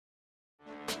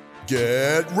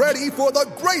Get ready for the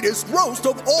greatest roast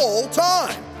of all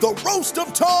time, the Roast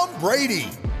of Tom Brady,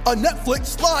 a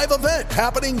Netflix live event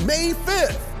happening May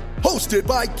 5th. Hosted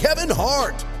by Kevin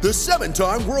Hart, the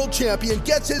 7-time world champion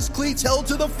gets his cleats held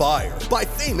to the fire by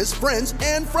famous friends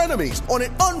and frenemies on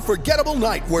an unforgettable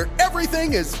night where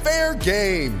everything is fair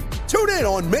game. Tune in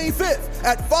on May 5th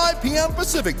at 5 p.m.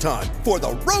 Pacific time for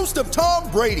the Roast of Tom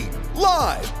Brady,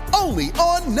 live only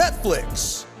on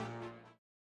Netflix.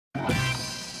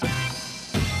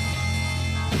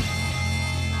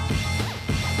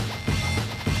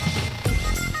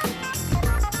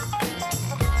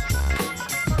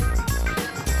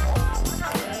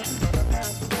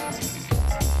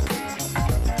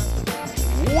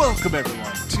 Welcome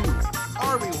everyone to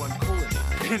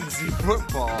RB1 Fantasy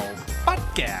Football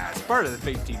Podcast, part of the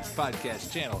Fake Teams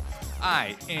Podcast channel.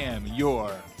 I am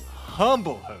your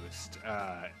humble host,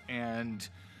 and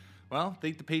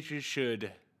think the Patriots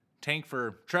should tank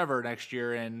for Trevor next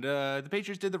year, and the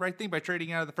Patriots did the right thing by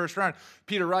trading out of the first round.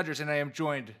 Peter Rogers, and I am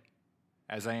joined,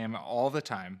 as I am all the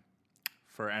time,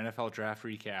 for NFL Draft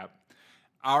Recap,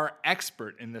 our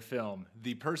expert in the film,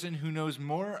 the person who knows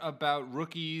more about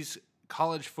rookies,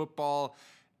 college football,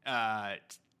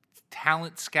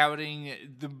 talent scouting,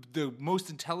 the most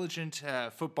intelligent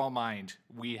football mind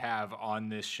we have on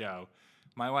this show.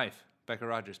 My wife, Becca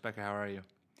Rogers. Becca, how are you?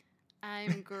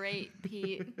 I'm great,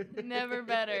 Pete. Never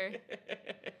better.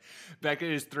 Becca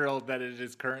is thrilled that it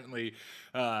is currently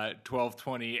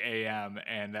 12:20 a.m.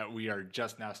 and that we are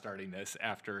just now starting this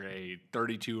after a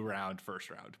 32-round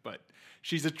first round. But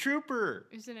she's a trooper.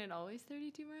 Isn't it always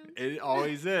 32 rounds? It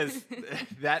always is.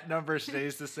 That number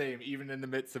stays the same even in the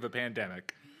midst of a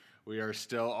pandemic. We are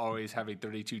still always having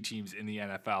 32 teams in the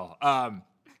NFL.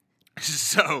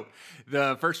 So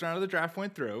the first round of the draft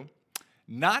went through.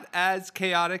 Not as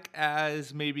chaotic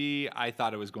as maybe I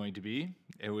thought it was going to be.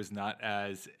 It was not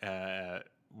as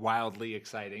wildly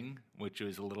exciting, which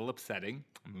was a little upsetting.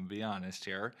 I'm going to be honest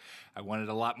here. I wanted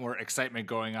a lot more excitement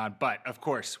going on, but of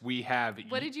course we have...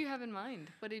 What did you have in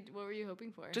mind? What were you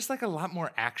hoping for? Just like a lot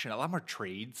more action, a lot more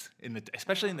trades,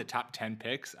 especially in the top 10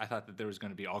 picks. I thought that there was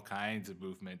going to be all kinds of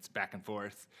movements back and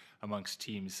forth amongst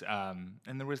teams, and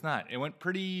there was not. It went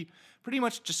pretty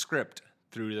much to script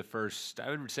through the first, I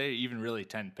would say, even really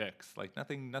 10 picks. Like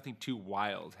nothing too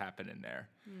wild happened in there.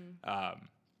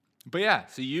 But yeah,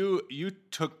 so you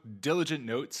took diligent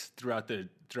notes throughout the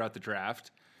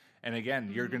draft, and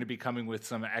again, you're going to be coming with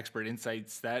some expert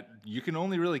insights that you can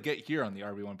only really get here on the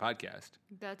RB1 podcast.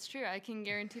 That's true. I can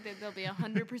guarantee that they'll be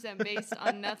 100% based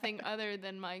on nothing other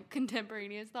than my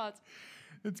contemporaneous thoughts.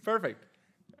 It's perfect.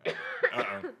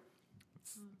 Uh-oh.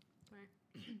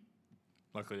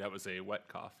 Luckily, that was a wet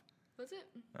cough. Was it?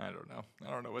 I don't know. I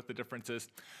don't know what the difference is.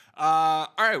 All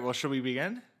right. Well, shall we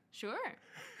begin? Sure.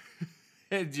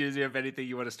 Do you have anything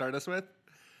you want to start us with?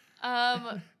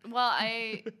 Well,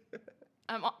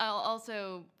 I'll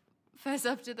also fess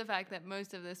up to the fact that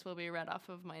most of this will be read off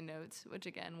of my notes, which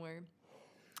again were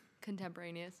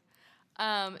contemporaneous.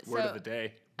 Word of the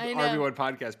day. The I know. RB1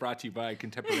 podcast brought to you by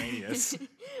Contemporaneous.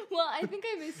 Well, I think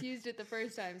I misused it the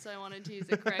first time, so I wanted to use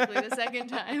it correctly the second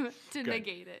time to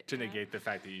negate it. To negate the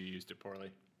fact that you used it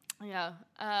poorly. Yeah.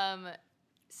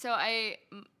 So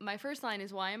my first line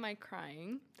is, "Why am I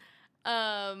crying?"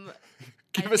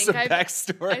 Give us some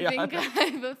backstory. I think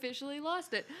I've officially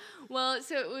lost it. Well,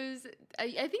 so it was.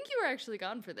 I think you were actually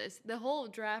gone for this. The whole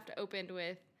draft opened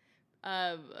with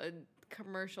a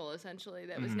commercial, essentially,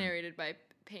 that was narrated by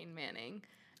Peyton Manning.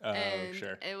 Oh, and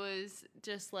sure. It was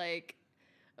just like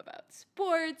about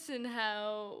sports and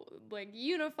how like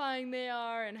unifying they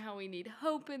are and how we need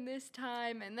hope in this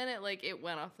time. And then it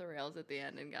went off the rails at the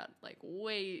end and got it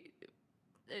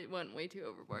went way too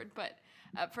overboard. But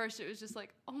at first it was just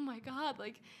like, oh my God,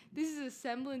 like this is a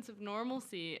semblance of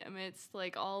normalcy amidst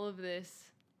like all of this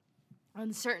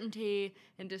uncertainty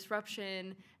and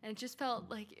disruption. And it just felt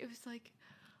like it was like,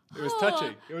 it was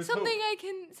touching. It was something hope.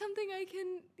 I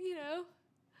can,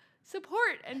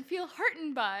 support and feel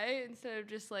heartened by instead of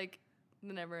just like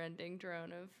the never-ending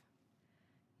drone of,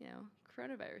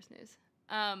 coronavirus news.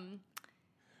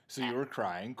 So you were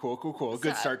crying. Cool.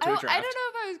 Good So start to a draft. I don't know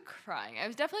if I was crying. I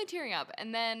was definitely tearing up.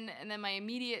 And then my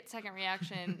immediate second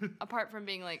reaction, apart from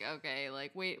being like, okay,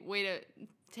 like way to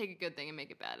take a good thing and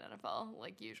make it bad, NFL,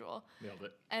 like usual. Nailed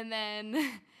it. And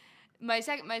then my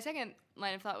second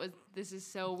line of thought was, this is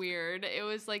so weird. It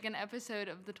was like an episode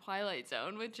of The Twilight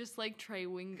Zone with just like Trey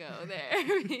Wingo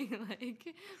there being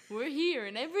like, we're here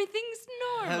and everything's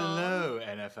normal. Hello,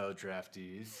 NFL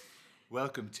draftees.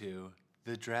 Welcome to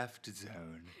the draft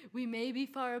zone. We may be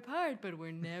far apart, but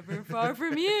we're never far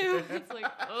from you. It's like,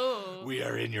 oh. We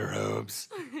are in your homes.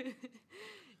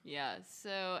 Yeah.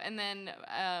 So, and then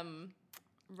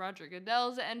Roger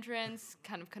Goodell's entrance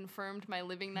kind of confirmed my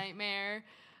living nightmare,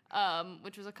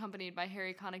 which was accompanied by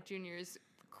Harry Connick Jr.'s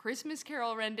Christmas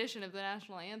Carol rendition of the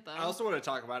national anthem. I also want to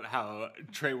talk about how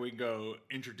Trey Wingo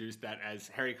introduced that as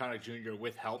Harry Connick Jr.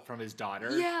 with help from his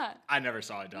daughter. Yeah. I never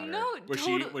saw a daughter. No,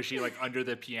 Was she like under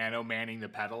the piano manning the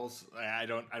pedals? I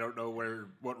don't know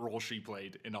what role she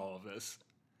played in all of this.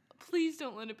 Please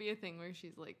don't let it be a thing where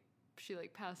she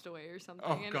passed away or something.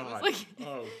 Oh and God! It was like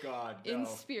Oh God! No. in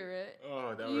spirit.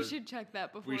 Oh, You should check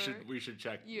that before. We should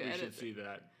check. you We edit should see it.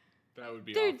 that. That would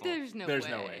be awful. There's no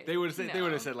way. They would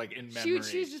have said like in memory.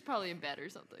 She was just probably in bed or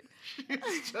something. She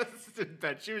was just in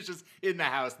bed. She was just in the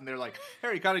house, and they're like,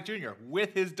 Harry Connick Jr.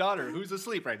 with his daughter, who's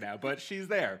asleep right now, but she's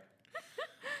there.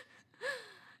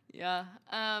 Yeah.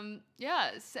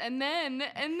 Yes. And then,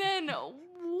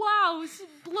 wow,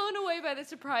 blown away by the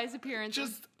surprise appearance.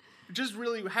 Just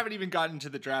really haven't even gotten to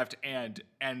the draft, and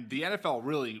the NFL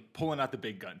really pulling out the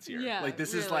big guns here. Yeah, like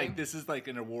this really. is like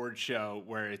an award show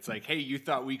where it's like, hey, you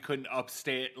thought we couldn't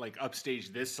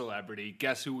upstage this celebrity?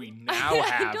 Guess who we now have to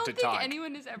talk? I don't think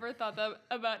anyone has ever thought that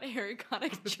about Harry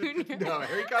Connick Jr. No,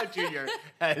 Harry Connick Jr.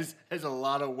 has a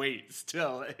lot of weight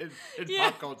still in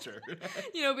pop culture.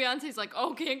 You know, Beyonce's like,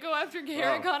 oh, can't go after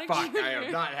Harry Connick fuck, Jr. I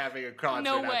am not having a concert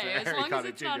No after way, as Harry long as Connick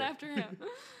it's Jr. not after him.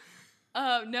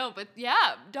 No, but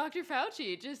yeah, Dr.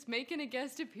 Fauci just making a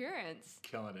guest appearance.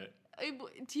 Killing it.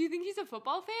 Do you think he's a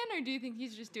football fan, or do you think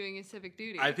he's just doing his civic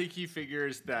duty? I think he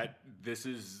figures that this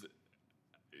is.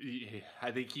 I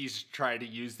think he's trying to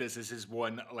use this as his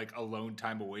one like alone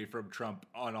time away from Trump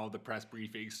on all the press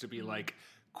briefings to be like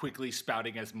quickly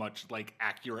spouting as much like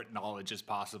accurate knowledge as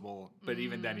possible. But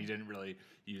even then, he didn't really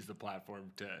use the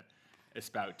platform to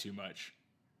spout too much.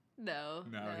 No.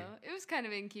 It was kind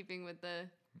of in keeping with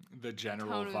the general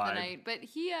tone of vibe. the night. But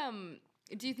he,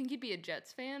 do you think he'd be a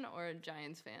Jets fan or a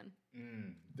Giants fan?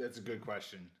 That's a good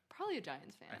question. Probably a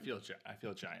Giants fan. I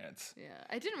feel Giants. Yeah,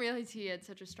 I didn't realize he had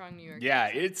such a strong New York. Yeah,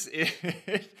 accent.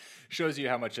 it shows you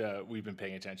how much we've been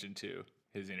paying attention to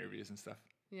his interviews and stuff.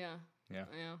 Yeah.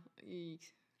 Eek.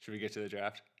 Should we get to the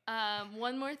draft?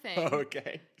 One more thing.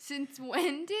 Okay. Since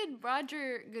when did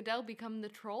Roger Goodell become the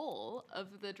troll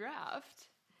of the draft?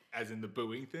 As in the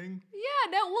booing thing?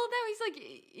 Yeah, now he's like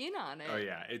in on it. Oh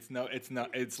yeah,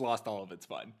 it's lost all of its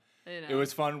fun. I know. It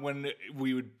was fun when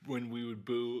we would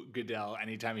boo Goodell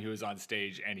anytime he was on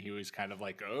stage, and he was kind of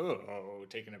like, oh,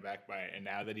 taken aback by it. And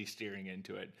now that he's steering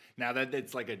into it, now that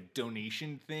it's like a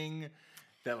donation thing,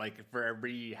 that like for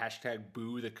every hashtag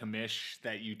boo the commish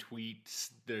that you tweet,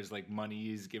 there's like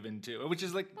money is given to, which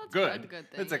is like good.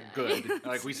 That's a good.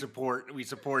 Like we support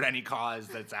any cause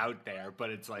that's out there, but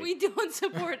it's like we don't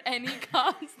support any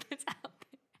cause that's out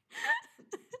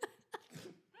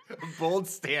there. Bold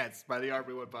stance by the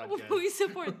RB1 podcast. We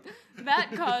support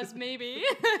that cause, maybe.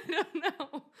 I don't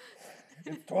know.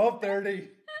 It's 12:30.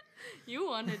 You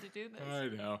wanted to do this. I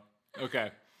know. Okay.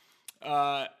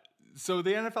 So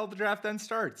the NFL draft then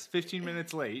starts 15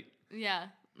 minutes late. Yeah.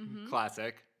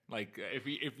 Classic. Like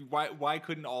why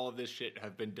couldn't all of this shit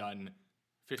have been done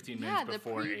 15 minutes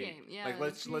before 8? Yeah, like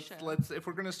let's if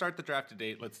we're going to start the draft at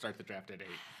 8, let's start the draft at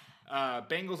 8.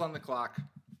 Bengals on the clock.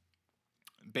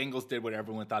 Bengals did what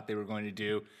everyone thought they were going to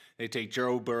do. They take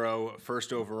Joe Burrow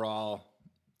first overall.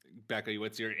 Becca,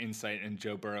 what's your insight in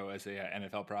Joe Burrow as a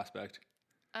NFL prospect?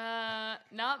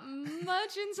 Not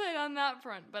much insight on that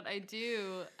front, but I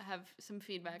do have some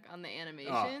feedback on the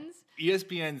animations.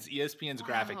 ESPN's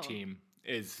graphic team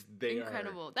is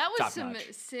incredible. That was top some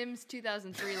notch. Sims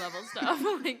 2003 level stuff.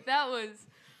 Like that was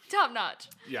top notch.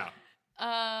 Yeah.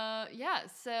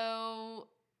 So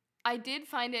I did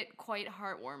find it quite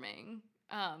heartwarming.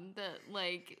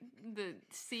 The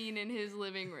scene in his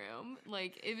living room,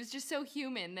 like it was just so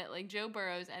human that like Joe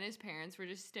Burrows and his parents were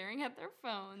just staring at their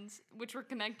phones, which were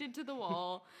connected to the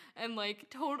wall, and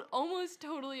like almost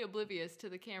totally oblivious to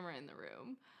the camera in the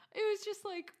room. It was just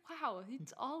like, wow,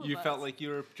 it's all of us. You felt like you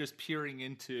were just peering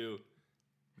into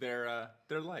their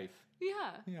life.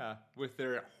 Yeah, with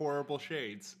their horrible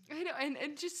shades. I know,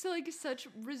 and just like such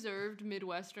reserved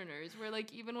Midwesterners, where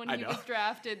like even when he was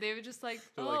drafted, they were just like,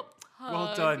 well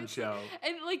hug. done, Joe.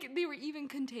 And like they were even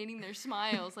containing their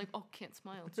smiles, like, oh, can't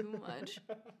smile too much.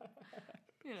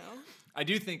 You know. I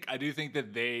do think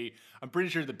that I'm pretty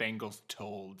sure the Bengals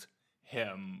told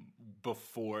him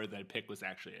before the pick was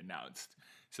actually announced.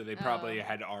 So they probably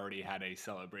had already had a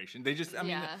celebration. They just,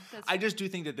 I just do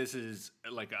think that this is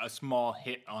like a small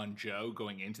hit on Joe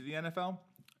going into the NFL.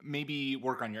 Maybe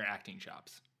work on your acting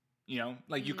chops. You know,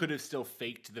 like you could have still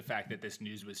faked the fact that this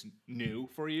news was new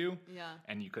for you. Yeah.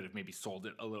 And you could have maybe sold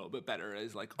it a little bit better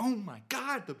as like, oh my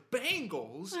God, the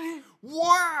Bengals.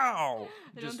 Wow.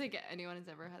 I don't think anyone has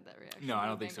ever had that reaction. No, I to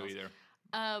don't the think so Bengals. either.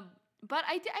 But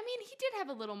I mean, he did have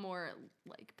a little more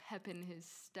like pep in his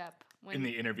step In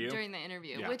the interview? During the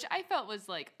interview, Yeah. which I felt was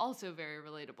like also very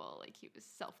relatable. Like he was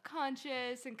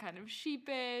self-conscious and kind of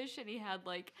sheepish, and he had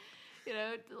like, you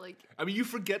know, like I mean, you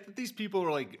forget that these people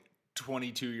are like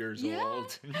 22 years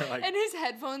old. And you're like, and his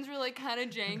headphones were like kind of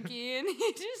janky, and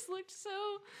he just looked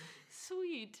so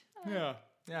sweet. yeah,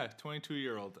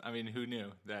 22-year-old. I mean, who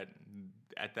knew that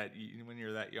when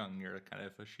you're that young, you're kind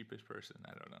of a sheepish person?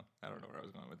 I don't know where I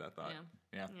was going with that thought.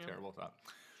 Yeah. Terrible thought.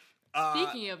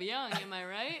 Speaking of young, am I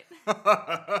right?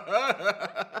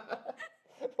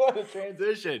 What a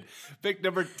transition. Pick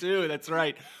number 2. That's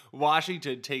right.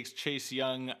 Washington takes Chase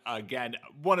Young again.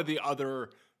 One of the other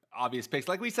obvious picks.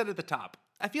 Like we said at the top,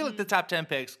 I feel like the top 10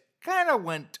 picks kind of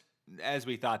went as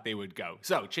we thought they would go.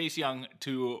 So Chase Young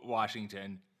to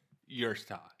Washington. Your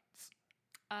thoughts?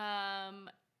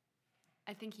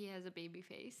 I think he has a baby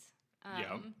face.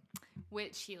 Yeah.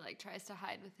 Which he like tries to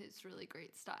hide with his really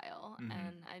great style,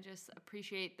 and I just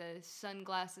appreciate the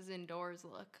sunglasses indoors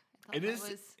look. I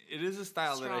thought It is a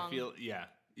style that I strong. feel. Yeah.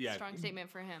 Strong statement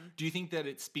for him. Do you think that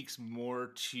it speaks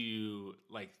more to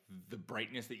like the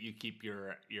brightness that you keep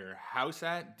your house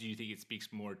at? Do you think it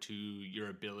speaks more to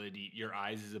your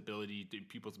eyes' ability,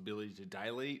 people's ability to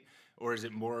dilate, or is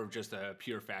it more of just a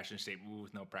pure fashion statement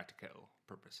with no practical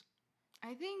purpose?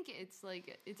 I think it's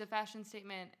like it's a fashion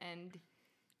statement, and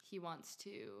he wants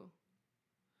to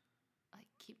like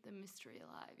keep the mystery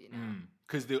alive, you know.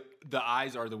 Because the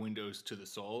eyes are the windows to the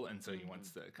soul, and so he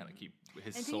wants to kind of keep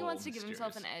his soul. I think he wants to give mysterious.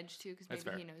 himself an edge too, because That's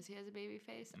maybe fair. he knows he has a baby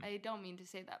face. I don't mean to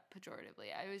say that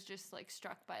pejoratively. I was just like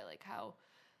struck by like how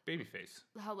Babyface.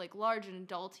 like large and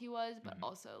adult he was, but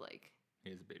also like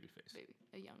He has a baby face.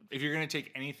 a young. If you're gonna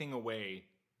take anything away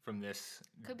from this,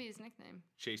 Could be his nickname.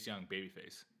 Chase Young,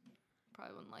 Babyface.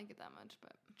 Probably wouldn't like it that much,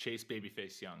 but Chase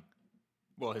Babyface Young.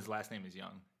 Well, his last name is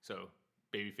Young, so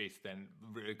Babyface then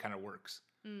it kind of works.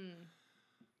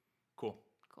 Cool.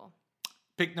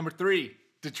 Pick number 3,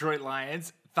 Detroit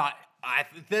Lions.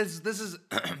 This is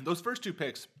those first 2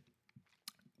 picks.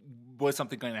 Was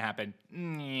something going to happen?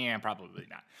 Yeah, probably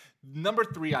not. Number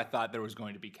 3, I thought there was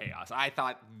going to be chaos. I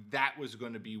thought that was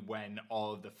going to be when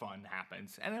all of the fun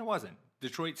happens, and it wasn't.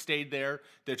 Detroit stayed there.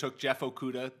 They took Jeff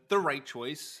Okudah, the right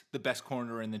choice, the best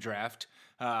corner in the draft.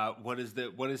 What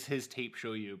does his tape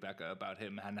show you, Becca, about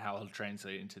him and how he'll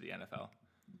translate into the NFL?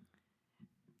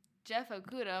 Jeff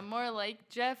Okudah, more like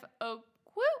Jeff Okuda.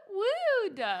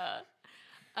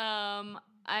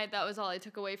 That was all I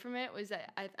took away from it, was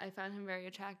that I found him very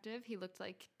attractive. He looked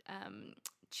like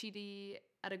Chidi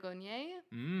Aragonye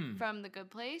from The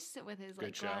Good Place with his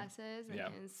like glasses and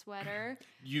his sweater.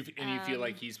 You feel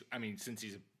like since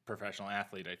he's a professional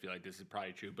athlete, I feel like this is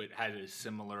probably true, but had a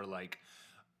similar like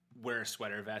wear a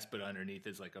sweater vest, but underneath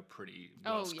is like a pretty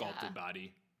well sculpted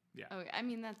body. Yeah. Oh, I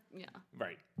mean that's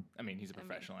Right. I mean, he's a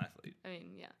professional athlete. I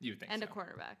mean, yeah. You think and so. a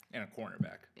cornerback. And a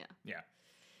cornerback. Yeah. Yeah.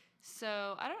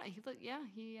 So I don't know. He looked. Yeah.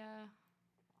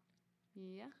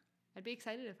 I'd be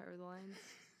excited if I were the Lions.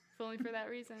 If only for that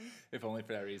reason. If only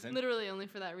for that reason. Literally only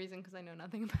for that reason, because I know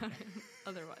nothing about him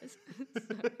otherwise.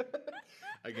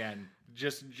 Again,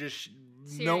 just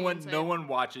no one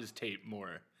watches tape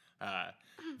more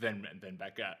than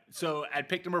Becca. So at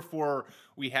pick number 4,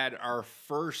 we had our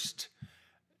first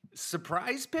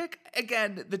surprise pick.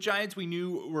 Again, the Giants we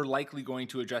knew were likely going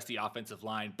to address the offensive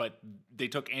line, but they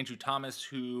took Andrew Thomas,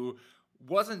 who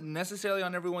wasn't necessarily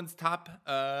on everyone's top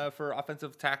for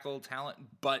offensive tackle talent,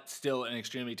 but still an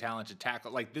extremely talented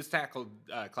tackle. Like this tackle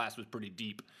class was pretty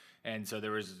deep, and so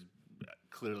there was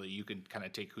clearly you can kind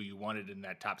of take who you wanted in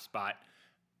that top spot.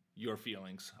 Your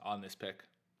feelings on this pick?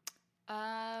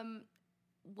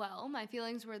 Well, my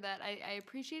feelings were that I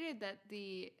appreciated that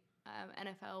the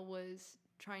NFL was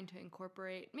trying to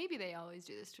incorporate, maybe they always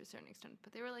do this to a certain extent,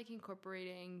 but they were like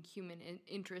incorporating human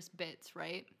interest bits,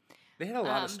 right? They had a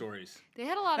lot of stories. They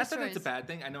had a lot of stories. Not that it's a bad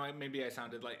thing. I know maybe I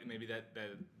sounded like, maybe that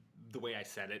the way I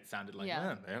said it sounded like,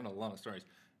 man, they had a lot of stories.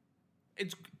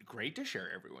 It's great to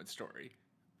share everyone's story,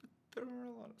 but there are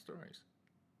a lot of stories.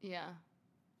 Yeah.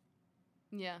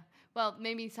 Yeah. Well,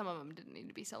 maybe some of them didn't need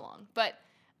to be so long, but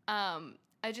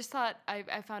I just thought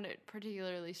I found it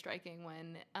particularly striking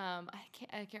when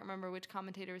I can't remember which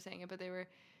commentator was saying it, but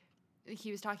he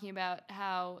was talking about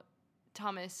how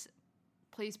Thomas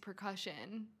plays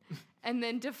percussion and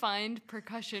then defined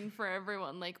percussion for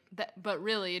everyone like that, but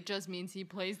really it just means he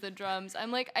plays the drums.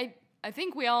 I'm like, I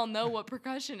think we all know what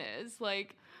percussion is.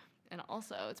 Like, And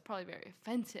also, it's probably very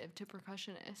offensive to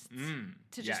percussionists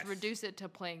to just reduce it to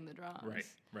playing the drums.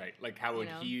 Right. Like, how would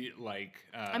he, like...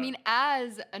 I mean,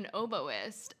 as an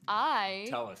oboist,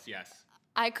 Tell us, yes.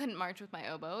 I couldn't march with my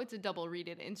oboe. It's a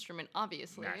double-reeded instrument,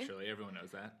 obviously. Naturally, everyone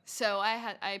knows that. So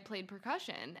I played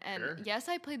percussion. And Sure. yes,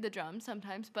 I played the drums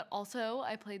sometimes, but also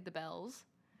I played the bells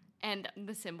and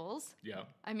the cymbals. Yeah.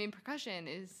 I mean, percussion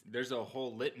is... There's a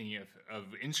whole litany of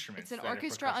instruments. It's an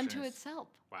orchestra unto itself.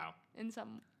 Wow. In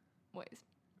some ways.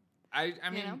 I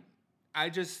mean, I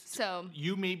just... So...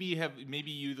 Maybe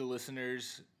you, the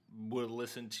listeners, will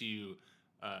listen to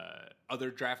other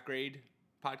draft grade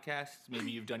podcasts. Maybe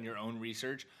you've done your own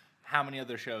research. How many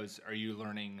other shows are you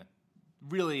learning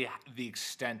really the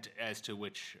extent as to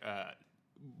which...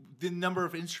 the number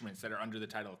of instruments that are under the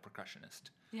title of percussionist?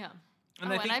 Yeah.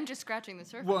 And and I'm just scratching the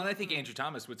surface. Well, and I think Andrew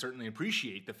Thomas would certainly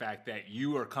appreciate the fact that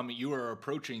you are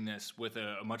approaching this with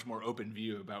a much more open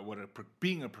view about what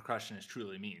being a percussionist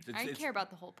truly means. I care about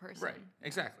the whole person. Right,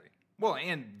 exactly. Well,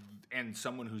 and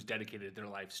someone who's dedicated their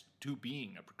lives to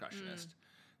being a percussionist,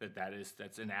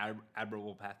 that's an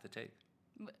admirable path to take.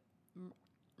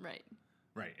 Right.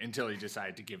 Right, until he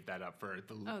decided to give that up for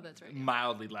the that's right,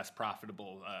 mildly less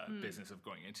profitable business of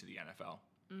going into the NFL.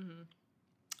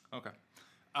 Mm-hmm. Okay.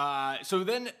 So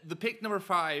then the pick number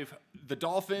 5, the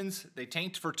Dolphins, they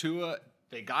tanked for Tua.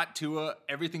 They got Tua.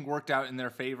 Everything worked out in their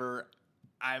favor.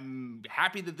 I'm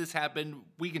happy that this happened.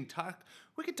 We can talk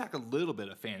a little bit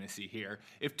of fantasy here.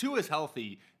 If Tua's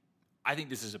healthy, I think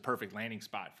this is a perfect landing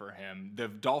spot for him. The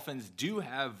Dolphins do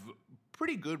have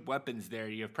pretty good weapons there.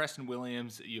 You have Preston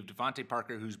Williams, you have Devontae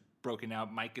Parker, who's broken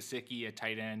out, Mike Gesicki at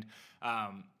tight end.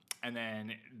 And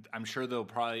then I'm sure they'll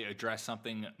probably address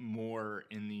something more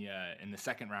in the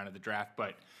second round of the draft.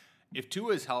 But if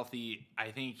Tua is healthy,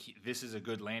 I think this is a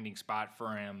good landing spot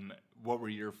for him. What were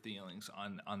your feelings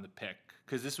on the pick?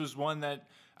 Because this was one that,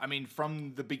 I mean,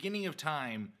 from the beginning of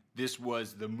time, this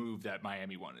was the move that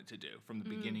Miami wanted to do from the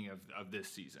beginning of this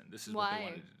season. This is what they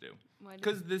wanted to do.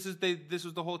 Because this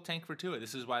was the whole tank for Tua.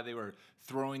 This is why they were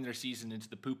throwing their season into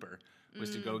the pooper, was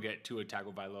to go get Tua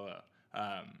Tagovailoa.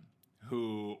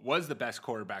 Who was the best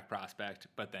quarterback prospect,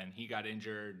 but then he got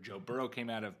injured. Joe Burrow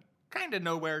came out of kind of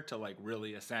nowhere to like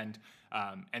really ascend.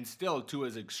 And still,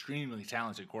 Tua's an extremely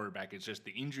talented quarterback. It's just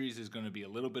the injuries is going to be a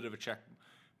little bit of a check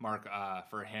mark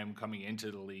for him coming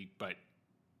into the league. But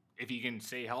if he can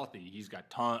stay healthy, he's got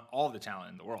all the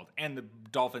talent in the world. And the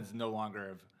Dolphins no longer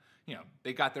have,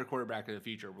 they got their quarterback of the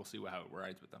future. We'll see how it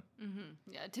rides with them. Mm-hmm.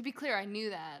 Yeah, to be clear, I knew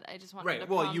that. I just wanted to Right.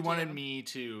 Well, prompt you wanted me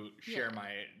to share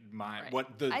my right.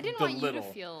 what the I didn't the want little. you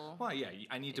to feel. Well, yeah,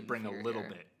 I need to bring a little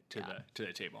inferior. bit to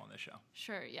the table on this show.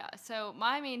 Sure. Yeah. So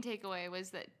my main takeaway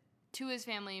was that Tua's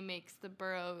family makes the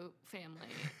Burrow family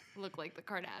look like the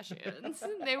Kardashians.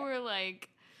 They were like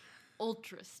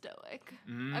ultra stoic.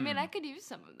 I mean, I could use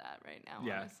some of that right now.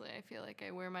 Yeah. Honestly, I feel like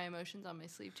I wear my emotions on my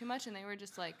sleeve too much, and they were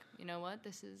just like, you know what,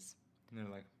 this is. And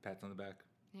they're like pats on the back.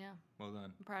 Yeah. Well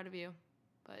done. I'm proud of you,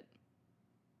 but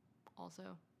also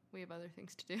we have other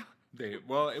things to do. It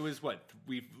was what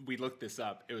we looked this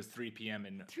up. It was 3 p.m.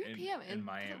 in 3 p.m. in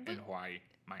Miami, in Hawaii,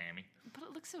 Miami. But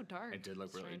it looks so dark. It did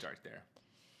look really Strange. dark there.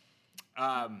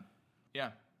 Yeah.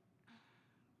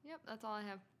 Yep, that's all I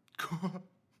have. Cool.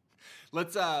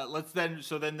 Let's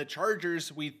then the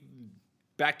Chargers, we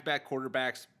back-to-back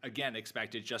quarterbacks again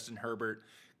expected. Justin Herbert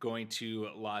going to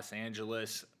Los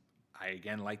Angeles. I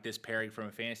again like this pairing from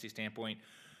a fantasy standpoint.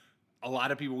 A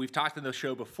lot of people, we've talked on the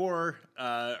show before,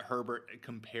 Herbert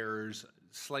compares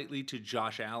slightly to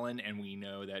Josh Allen, and we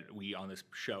know that we on this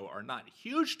show are not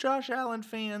huge Josh Allen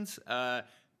fans.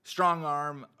 Strong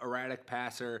arm, erratic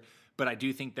passer, but I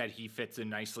do think that he fits in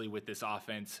nicely with this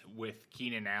offense, with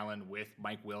Keenan Allen, with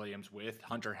Mike Williams, with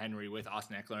Hunter Henry, with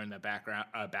Austin Eckler in the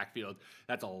backfield.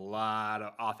 That's a lot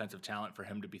of offensive talent for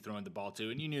him to be throwing the ball to,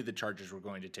 and you knew the Chargers were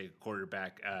going to take a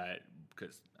quarterback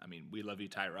because, I mean, we love you,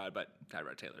 Tyrod, but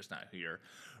Tyrod Taylor's not who you're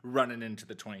running into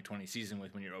the 2020 season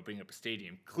with when you're opening up a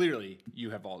stadium. Clearly, you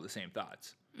have all the same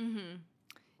thoughts. Mm-hmm.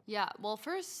 Yeah, well,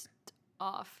 first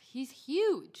off, he's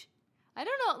huge. I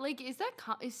don't know, like, is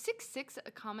 6'6"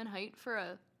 a common height for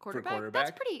a quarterback?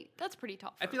 quarterback? That's pretty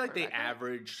tall. I feel like they quarterback, right?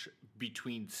 average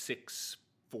between 6'4"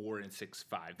 and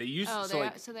 6'5". They used so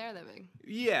they are that big.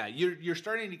 Yeah, you're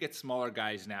starting to get smaller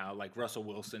guys now, like Russell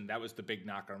Wilson. That was the big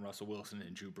knock on Russell Wilson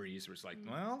and Drew Brees. Was like,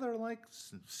 well, they're like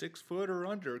 6 foot or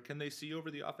under. Can they see over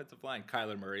the offensive line?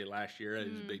 Kyler Murray last year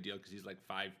is a big deal because he's like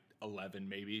 5'11"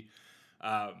 maybe.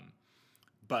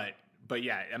 But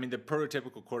yeah, I mean the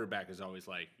prototypical quarterback is always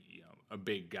like a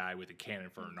big guy with a cannon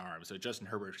for an arm. So Justin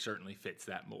Herbert certainly fits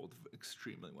that mold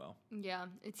extremely well. Yeah,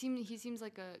 he seems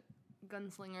like a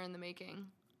gunslinger in the making.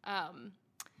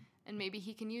 And maybe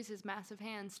he can use his massive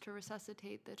hands to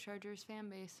resuscitate the Chargers fan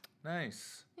base.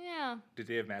 Nice. Yeah. Did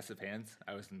they have massive hands?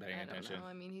 I wasn't paying I don't attention. know.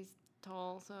 I mean, he's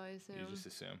tall, so I assume. You just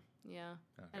assume. Yeah.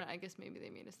 Okay. And I guess maybe they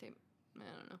made a statement. I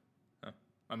don't know. Huh.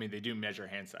 I mean, they do measure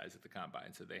hand size at the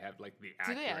combine, so they have like the Do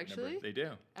accurate they actually? number. They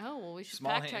do. Oh, well, we should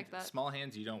Small fact hands, check that. Small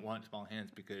hands, you don't want small hands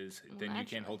because Well, then you naturally.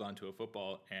 can't hold on to a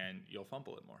football and you'll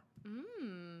fumble it more.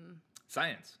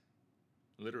 Science.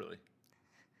 Literally.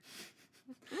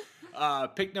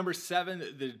 Pick number 7,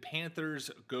 the Panthers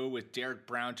go with Derek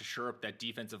Brown to shore up that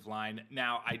defensive line.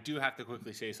 Now, I do have to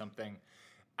quickly say something.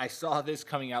 I saw this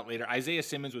coming out later. Isaiah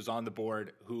Simmons was on the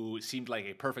board, who seemed like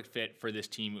a perfect fit for this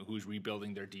team who's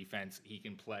rebuilding their defense. He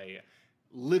can play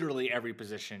literally every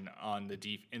position on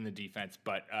in the defense,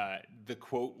 but the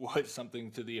quote was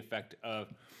something to the effect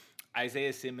of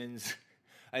Isaiah Simmons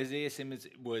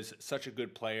was such a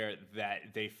good player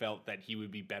that they felt that he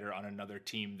would be better on another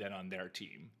team than on their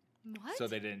team. What? So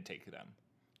they didn't take them.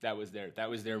 That was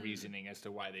their reasoning as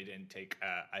to why they didn't take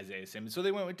Isaiah Simmons. So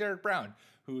they went with Derek Brown,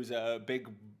 who's a big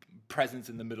presence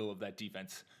in the middle of that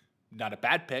defense. Not a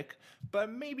bad pick, but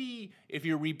maybe if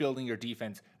you're rebuilding your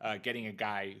defense, getting a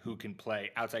guy who can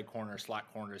play outside corner,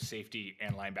 slot corner, safety,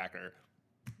 and linebacker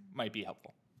might be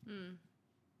helpful.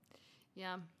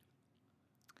 Yeah.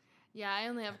 Yeah, I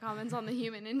only have comments on the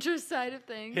human interest side of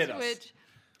things, Hit us. which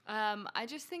I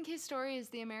just think his story is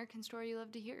the American story you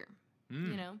love to hear.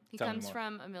 You know, he Tell me comes more.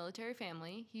 from a military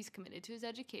family. He's committed to his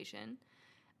education.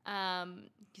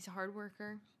 He's a hard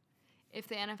worker. If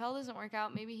the NFL doesn't work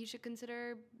out, maybe he should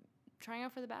consider trying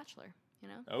out for The Bachelor, you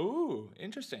know? Oh,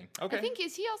 interesting. Okay. I think,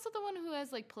 is he also the one who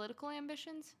has, like, political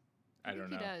ambitions? I don't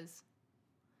know. He does.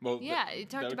 Well, Yeah, that it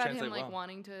talked would about him, translate like, well.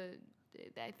 wanting to...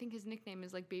 I think his nickname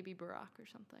is, like, Baby Barack or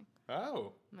something.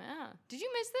 Oh, Yeah. Did you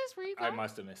miss this? Were you I gone?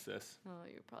 must have missed this. Oh,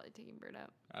 you were probably taking Bird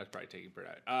out. I was probably taking Bird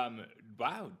out.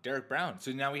 Wow, Derek Brown.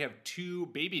 So now we have 2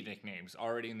 baby nicknames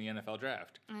already in the NFL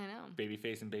draft. I know.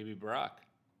 Babyface and Baby Barack.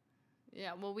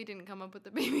 Yeah, well, we didn't come up with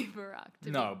the Baby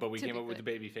Barack. But we came up with the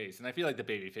baby face, and I feel like the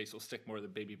baby face will stick more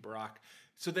than Baby Barack.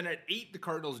 So then at 8, the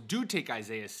Cardinals do take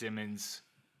Isaiah Simmons,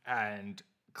 and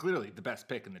clearly the best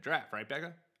pick in the draft, right,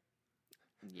 Becca?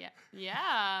 Yeah.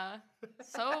 Yeah.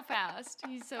 So fast.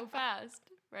 He's so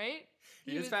fast, right?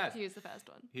 He is fast. He was the fast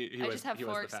one. He I was- just have he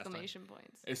was 4 the fast one. exclamation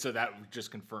points. And so that just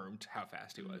confirmed how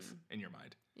fast he was in your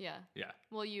mind. Yeah. Yeah,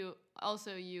 Well, you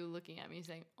looking at me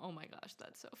saying, "Oh my gosh,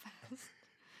 that's so fast."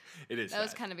 it is. That was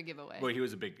fast. kind of a giveaway. Well,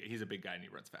 he's a big guy and he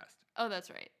runs fast. Oh,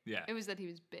 that's right. Yeah. It was that he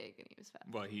was big and he was fast.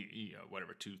 Well, he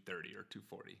whatever 230 or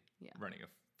 240. Yeah. Running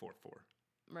a 4.4.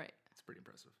 Right. It's pretty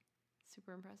impressive.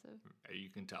 Super impressive. You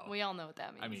can tell. We all know what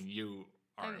that means. I mean, you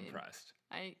are I mean- impressed.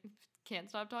 I can't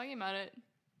stop talking about it.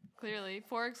 Clearly,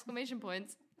 4 exclamation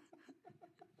points.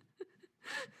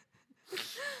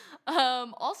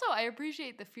 Also, I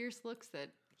appreciate the fierce looks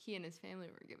that he and his family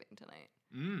were giving tonight.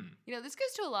 You know, this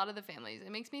goes to a lot of the families.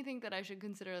 It makes me think that I should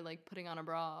consider, like, putting on a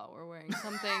bra or wearing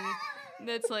something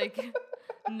that's, like,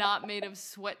 not made of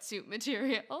sweatsuit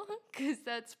material, because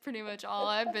that's pretty much all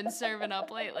I've been serving up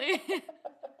lately.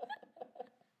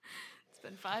 It's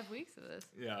been 5 weeks of this.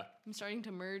 Yeah. I'm starting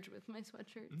to merge with my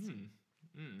sweatshirts.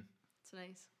 It's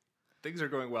nice. Things are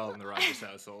going well in the Rodgers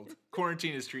household.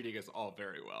 Quarantine is treating us all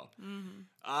very well.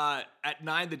 At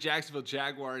 9, the Jacksonville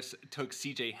Jaguars took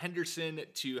C.J. Henderson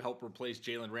to help replace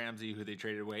Jalen Ramsey, who they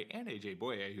traded away, and A.J.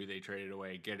 Boye, who they traded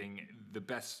away, getting the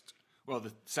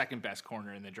second best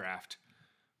corner in the draft.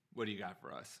 What do you got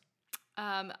for us?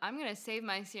 I'm going to save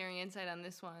my searing insight on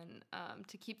this one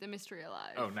to keep the mystery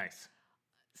alive. Oh, nice.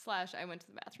 / I went to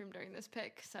the bathroom during this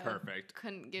pick, so Perfect.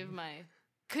 couldn't give my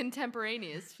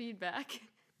contemporaneous feedback.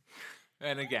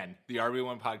 And again, the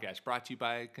RB1 podcast brought to you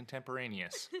by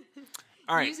Contemporaneous.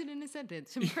 All right. Use it in a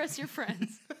sentence. Impress your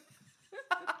friends.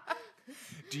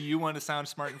 Do you want to sound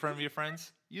smart in front of your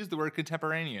friends? Use the word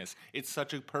contemporaneous. It's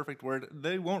such a perfect word.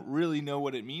 They won't really know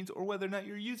what it means or whether or not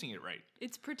you're using it right.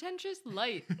 It's pretentious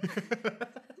light.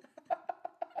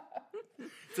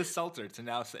 It's a seltzer.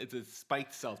 It's a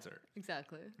spiked seltzer.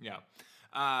 Exactly. Yeah.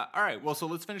 All right. Well, so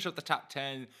let's finish up the top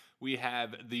 10. We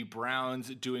have the Browns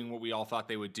doing what we all thought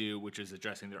they would do, which is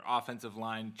addressing their offensive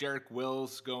line. Jarek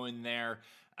Wills going there,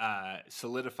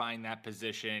 solidifying that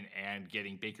position and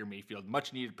getting Baker Mayfield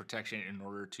much needed protection in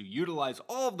order to utilize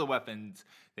all of the weapons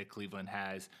that Cleveland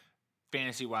has.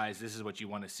 Fantasy-wise, this is what you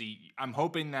want to see. I'm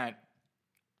hoping that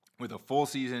with a full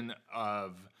season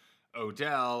of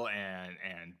Odell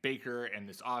and Baker and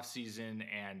this offseason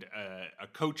and a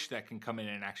coach that can come in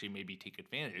and actually maybe take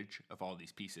advantage of all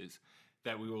these pieces,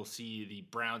 that we will see the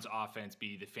Browns offense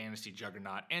be the fantasy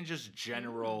juggernaut and just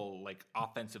general like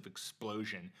offensive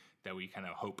explosion that we kind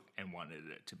of hope and wanted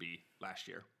it to be last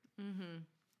year.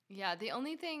 Yeah, the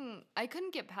only thing I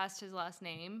couldn't get past his last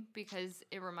name because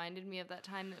it reminded me of that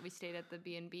time that we stayed at the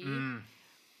B&B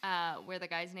where the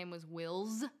guy's name was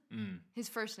Wills. His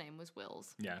first name was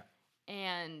Wills. Yeah.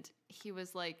 And he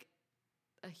was like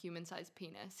a human-sized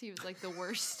penis. He was like the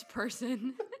worst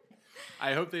person.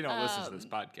 I hope they don't listen to this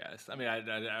podcast. I mean,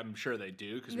 I'm sure they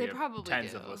do because we have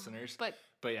tens of listeners. But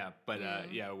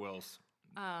Wills.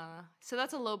 So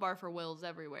that's a low bar for Wills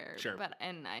everywhere. Sure.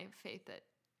 And I have faith that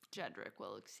Jedrick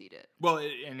will exceed it. Well,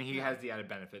 and he has the added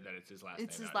benefit that it's his last name.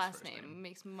 It's his last name. It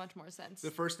makes much more sense.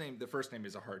 The first name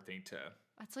is a hard thing to.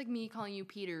 It's like me calling you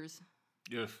Peters.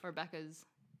 Ugh. Or Becca's.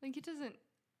 Like it doesn't.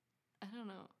 I don't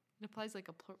know. It applies like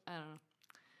I don't know.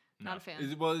 No. Not a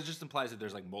fan. Well, it just implies that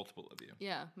there's like multiple of you.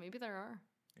 Yeah, maybe there are.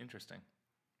 Interesting.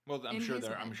 Well, I'm sure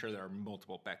there are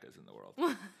multiple Beccas in the world.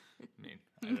 I mean,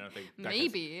 I don't think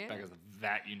Becca's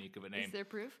that unique of a name. Is there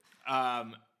proof?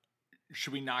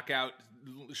 Should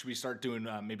we start doing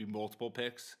maybe multiple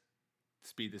picks?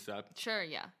 Speed this up? Sure,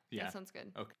 yeah. That sounds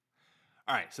good. Okay.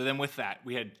 All right, so then with that,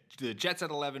 we had the Jets at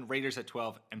 11, Raiders at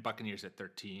 12, and Buccaneers at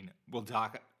 13. We'll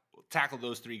tackle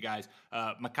those three guys.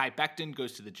 Mekhi Becton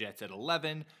goes to the Jets at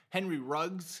 11. Henry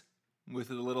Ruggs,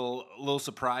 with a little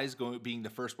surprise, being the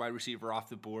first wide receiver off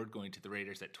the board, going to the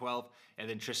Raiders at 12. And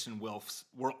then Tristan Wirfs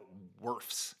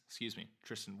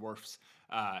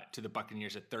to the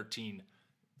Buccaneers at 13.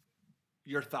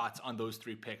 Your thoughts on those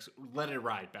three picks? Let it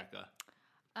ride, Becca.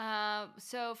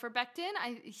 So for Becton,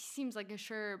 he seems like a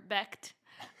sure Becht.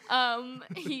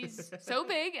 He's so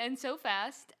big and so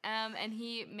fast, and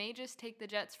he may just take the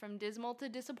Jets from dismal to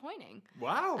disappointing.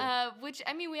 Wow. Which,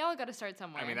 I mean, we all got to start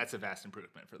somewhere. I mean, that's a vast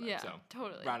improvement for them. Yeah, so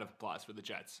totally. Round of applause for the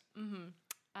Jets. Mm-hmm.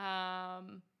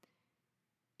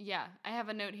 Yeah, I have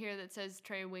a note here that says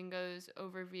Trey Wingo's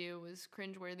overview was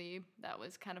cringeworthy. That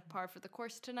was kind of par for the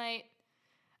course tonight.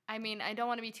 I mean, I don't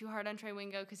want to be too hard on Trey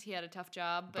Wingo because he had a tough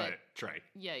job, but Trey.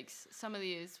 Yikes! Some of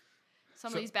these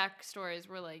backstories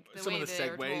were like the some way of the they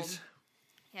were told. segues.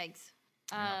 Yikes!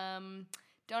 Yeah.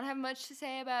 Don't have much to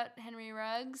say about Henry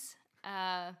Ruggs.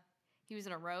 He was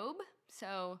in a robe,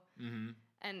 so. Mm-hmm.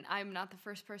 And I'm not the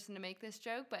first person to make this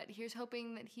joke, but here's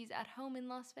hoping that he's at home in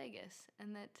Las Vegas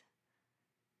and that,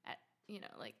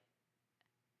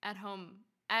 at home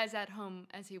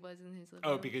as he was in his living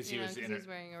room. Oh, because he was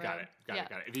wearing a robe. Got it.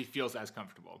 If he feels as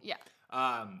comfortable. Yeah.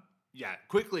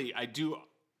 Quickly,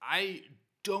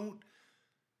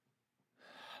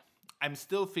 I'm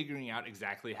still figuring out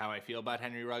exactly how I feel about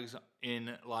Henry Ruggs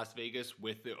in Las Vegas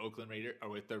with the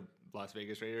with the Las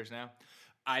Vegas Raiders now.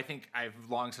 I think I've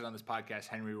long said on this podcast,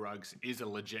 Henry Ruggs is a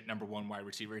legit number one wide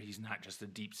receiver. He's not just a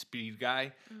deep speed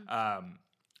guy.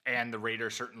 And the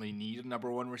Raiders certainly need a number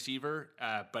one receiver.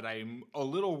 But I'm a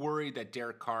little worried that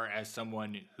Derek Carr, as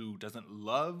someone who doesn't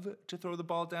love to throw the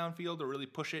ball downfield or really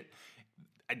push it,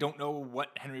 I don't know what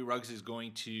Henry Ruggs is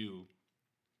going to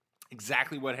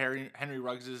exactly what Henry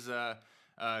Ruggs'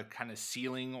 kind of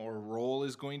ceiling or role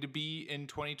is going to be in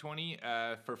 2020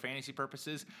 for fantasy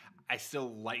purposes. I still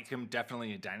like him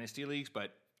definitely in dynasty leagues,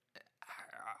 but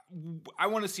I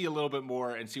want to see a little bit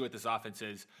more and see what this offense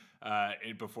is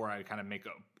before I kind of make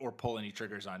or pull any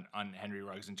triggers on Henry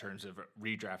Ruggs in terms of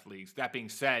redraft leagues. That being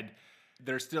said,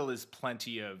 there still is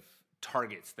plenty of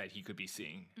targets that he could be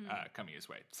seeing coming his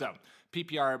way. So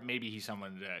PPR, maybe he's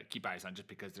someone to keep eyes on just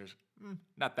because there's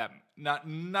not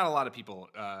a lot of people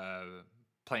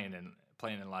playing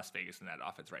in Las Vegas in that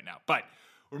offense right now. But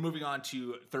we're moving on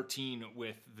to 13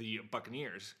 with the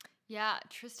Buccaneers. Yeah,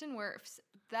 Tristan Wirfs.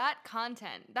 That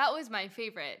content, that was my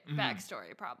favorite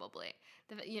backstory probably.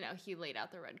 He laid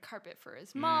out the red carpet for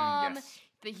his mom. Yes.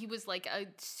 That he was like a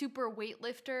super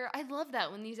weightlifter. I love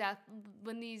that when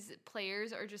these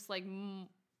players are just like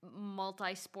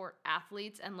multi-sport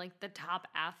athletes and like the top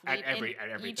athlete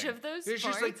in each of those sports.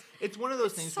 Just like it's one of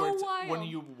those things so where wild. When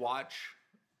you watch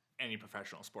any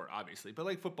professional sport, obviously, but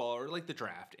like football or like the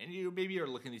draft, and maybe you're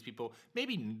looking at these people.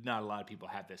 Maybe not a lot of people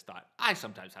have this thought. I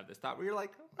sometimes have this thought where you're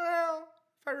like, well,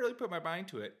 if I really put my mind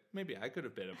to it, maybe I could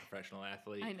have been a professional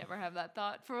athlete. I never have that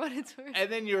thought for what it's worth.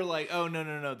 And then you're like, oh,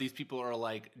 no. These people are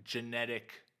like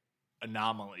genetic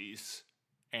anomalies.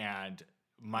 And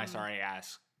my sorry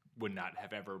ass would not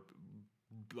have ever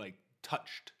like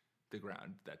touched the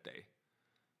ground that they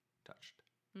touched.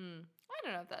 I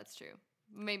don't know if that's true.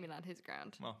 Maybe not his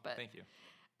ground. Well, but, thank you.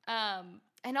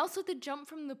 And also the jump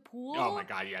from the pool. Oh my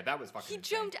God, yeah, that was fucking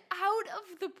insane. Jumped out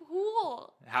of the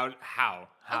pool. How?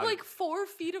 Like 4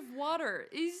 feet of water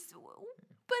is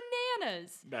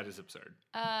bananas. That is absurd.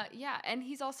 Yeah, and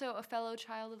he's also a fellow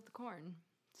child of the corn.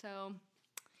 So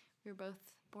we're both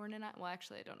born in Iowa. Well,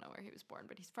 actually, I don't know where he was born,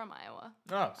 but he's from Iowa.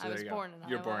 Oh, so I there was you born go. in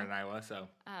You're Iowa. born in Iowa, so.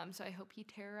 So I hope he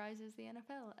terrorizes the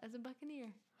NFL as a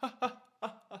Buccaneer.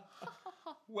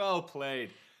 Well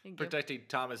played. Thank you. Protecting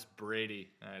Thomas Brady.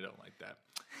 I don't like that.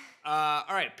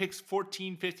 All right, picks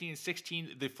 14, 15, and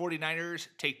 16. The 49ers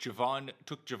took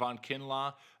Javon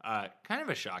Kinlaw. Kind of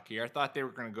a shock here. I thought they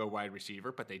were going to go wide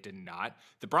receiver, but they did not.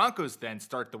 The Broncos then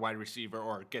start the wide receiver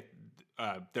or get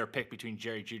their pick between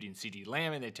Jerry Jeudy and CeeDee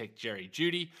Lamb, and they take Jerry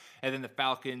Jeudy. And then the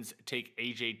Falcons take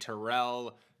A.J.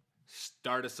 Terrell.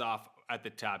 Start us off at the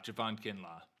top, Javon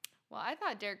Kinlaw. Well, I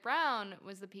thought Derek Brown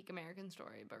was the peak American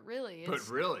story, but really it's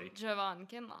Javon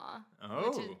Kinlaw.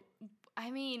 Oh.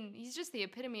 I mean, he's just the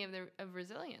epitome of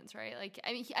resilience, right? Like,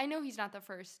 I mean, I know he's not the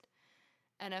first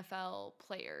NFL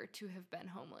player to have been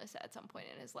homeless at some point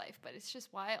in his life, but it's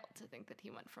just wild to think that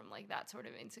he went from like that sort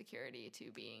of insecurity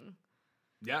to being,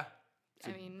 yeah,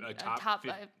 I mean, a top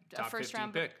first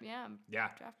round pick,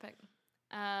 draft pick.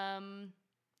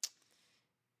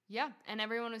 Yeah, and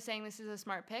everyone was saying this is a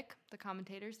smart pick. The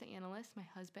commentators, the analysts, my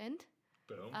husband.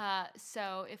 Boom.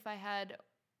 So if I had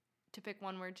to pick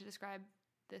one word to describe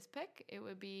this pick, it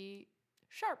would be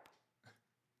sharp.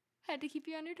 Had to keep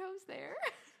you on your toes there.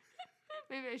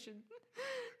 Maybe I should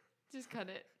just cut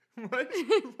it. What?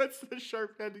 What's the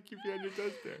sharp had to keep you on your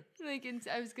toes there? Like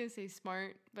I was gonna say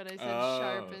smart, but I said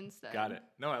sharp instead. Got it.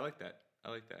 No, I like that.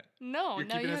 No, You're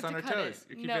now keeping you us have on to our cut toes. it.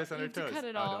 You're keeping us on our toes. Cut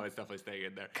it all. Oh no, it's definitely staying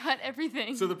in there. Cut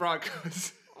everything. So the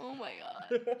Broncos. Oh my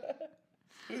god.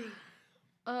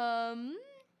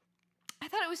 I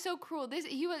thought it was so cruel.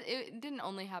 It didn't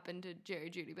only happen to Jerry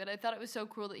Jeudy, but I thought it was so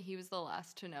cruel that he was the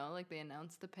last to know. Like they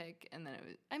announced the pick, and then it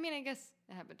was. I mean, I guess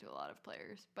it happened to a lot of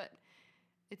players, but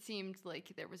it seemed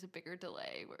like there was a bigger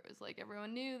delay where it was like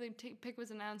everyone knew the pick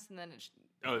was announced, and then it.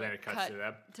 Then it cuts cut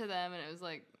to them. And it was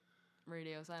like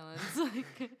radio silence,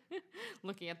 like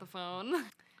looking at the phone.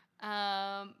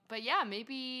 But yeah,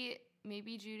 maybe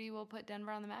Jeudy will put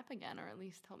Denver on the map again, or at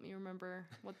least help me remember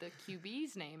what the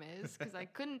QB's name is, because I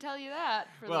couldn't tell you that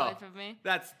for the life of me.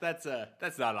 That's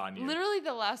not on you. Literally,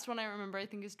 the last one I remember, I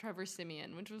think, is Trevor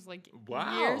Siemian, which was like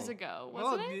wow. years ago,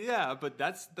 wasn't it? Yeah, but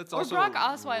that's or also Brock a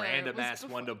Osweiler random was ass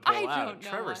before. one to pull I out. don't know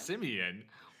Trevor why. Siemian.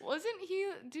 Wasn't he?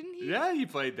 Didn't he? Yeah, he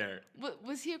played there.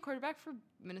 Was he a quarterback for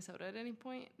Minnesota at any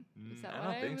point? Is that I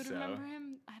why don't think would so. remember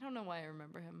him? I don't know why I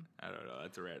remember him. I don't know.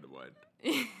 That's a random one.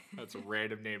 That's a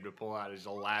random name to pull out as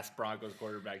the last Broncos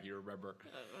quarterback you remember.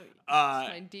 That's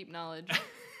my deep knowledge.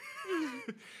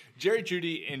 Jerry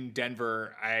Jeudy in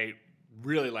Denver, I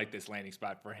really like this landing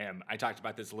spot for him. I talked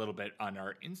about this a little bit on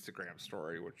our Instagram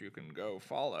story, which you can go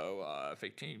follow,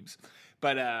 Fake Teams.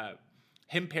 But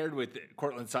him paired with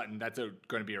Cortland Sutton, that's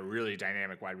going to be a really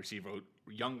dynamic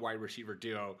young wide receiver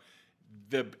duo.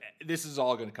 This is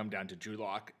all going to come down to Drew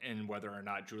Lock and whether or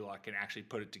not Drew Lock can actually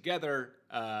put it together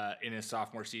in his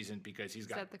sophomore season, because he's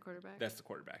got. Is that the quarterback? That's the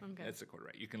quarterback. Okay. That's the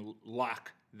quarterback. You can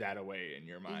lock that away in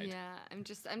your mind. Yeah, I'm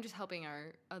just helping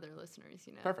our other listeners,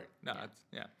 you know. Perfect. No, that's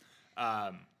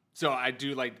so I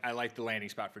like the landing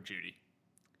spot for Jeudy.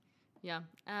 Yeah.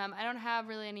 I don't have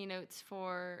really any notes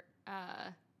for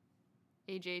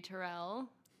AJ Terrell.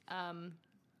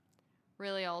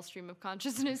 Really all stream of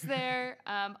consciousness there.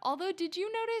 Although, did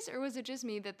you notice, or was it just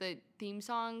me, that the theme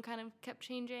song kind of kept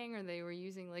changing, or they were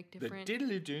using like different? The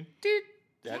diddly-doo.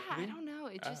 Yeah, I don't know.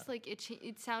 It just like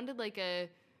it sounded like a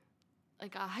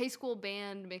high school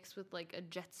band mixed with like a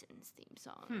Jetsons theme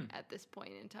song at this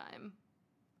point in time,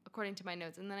 according to my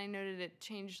notes. And then I noted it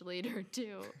changed later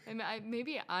too. I mean,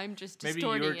 maybe I'm just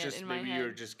distorting it in my head. Maybe you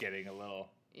were just getting a little.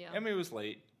 Yeah. I mean, it was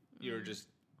late. You were just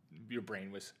your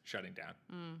brain was shutting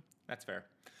down. That's fair.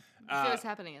 If it was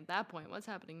happening at that point, what's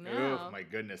happening now? Oh my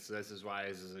goodness! This is why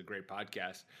this is a great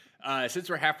podcast. Since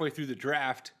we're halfway through the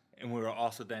draft, and we're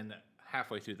also then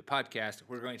halfway through the podcast,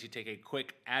 we're going to take a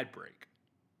quick ad break.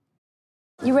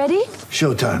 You ready?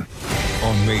 Showtime.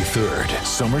 On May 3rd,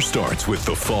 summer starts with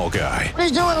The Fall Guy.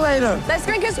 Let's do it later. Let's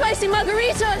drink a spicy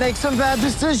margarita. Make some bad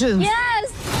decisions.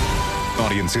 Yes.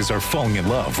 Audiences are falling in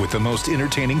love with the most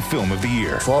entertaining film of the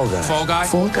year. Fall Guy. Fall Guy?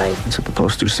 Fall guy. That's what the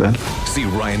poster said. See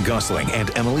Ryan Gosling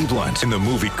and Emily Blunt in the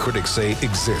movie critics say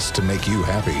exists to make you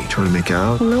happy. Trying to make it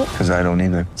out? Nope. Because I don't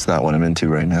either. It's not what I'm into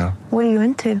right now. What are you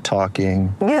into?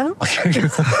 Talking. Yeah.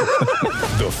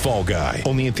 The Fall Guy.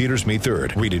 Only in theaters May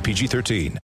 3rd. Rated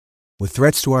PG-13. With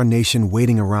threats to our nation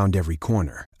waiting around every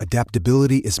corner,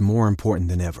 adaptability is more important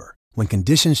than ever. When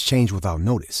conditions change without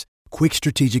notice, quick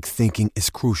strategic thinking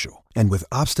is crucial. And with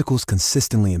obstacles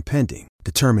consistently impending,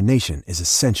 determination is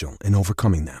essential in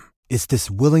overcoming them. It's this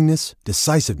willingness,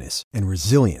 decisiveness, and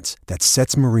resilience that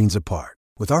sets Marines apart.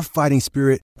 With our fighting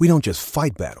spirit, we don't just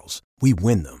fight battles, we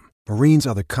win them. Marines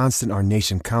are the constant our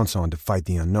nation counts on to fight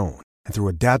the unknown. And through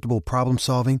adaptable problem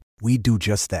solving, we do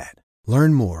just that.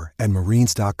 Learn more at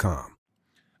marines.com.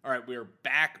 All right, we are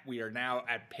back. We are now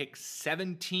at pick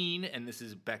 17, and this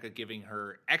is Becca giving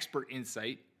her expert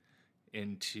insight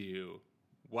into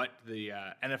what the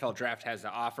NFL draft has to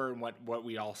offer and what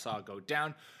we all saw go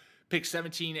down. Pick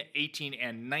 17, 18,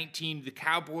 and 19. The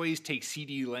Cowboys take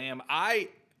CeeDee Lamb.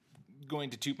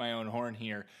 Going to toot my own horn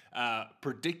here,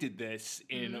 predicted this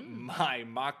in my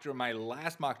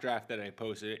last mock draft that I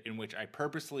posted, in which I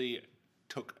purposely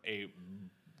took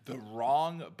the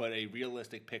wrong but a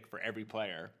realistic pick for every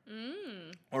player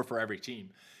or for every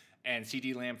team. And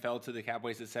CeeDee Lamb fell to the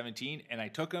Cowboys at 17, and I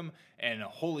took him, and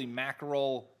holy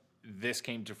mackerel, this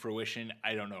came to fruition.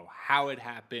 I don't know how it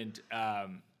happened.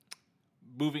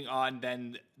 Moving on,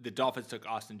 then the Dolphins took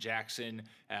Austin Jackson,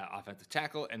 offensive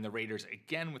tackle, and the Raiders,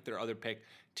 again with their other pick,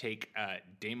 take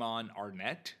Damon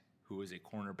Arnett, who is a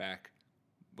cornerback.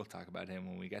 We'll talk about him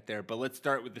when we get there. But let's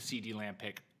start with the CeeDee Lamb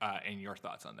pick and your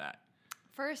thoughts on that.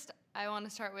 First, I want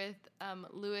to start with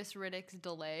Louis Riddick's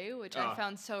delay, which I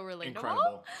found so relatable.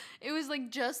 Incredible. It was like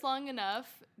just long enough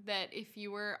that if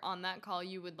you were on that call,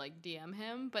 you would like DM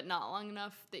him, but not long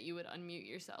enough that you would unmute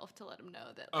yourself to let him know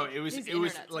that. Like, it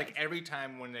was like every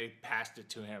time when they passed it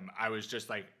to him, I was just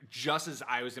like, just as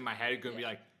I was in my head going to be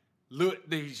like, Louis,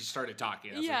 they just started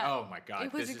talking. I was like, oh my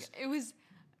god, it was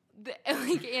the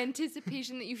like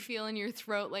anticipation that you feel in your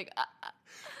throat, like.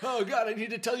 Oh God, I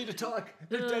need to tell you to talk.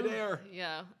 There's dead air.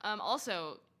 Yeah.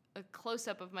 Also, a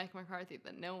close-up of Mike McCarthy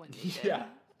that no one needed. Yeah.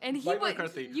 And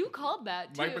McCarthy, you called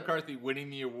that, too. Mike McCarthy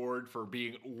winning the award for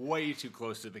being way too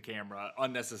close to the camera,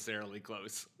 unnecessarily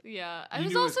close. Yeah. I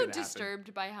was also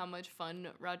disturbed by how much fun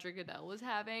Roger Goodell was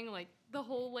having, like, the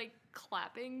whole, like,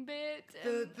 clapping bit.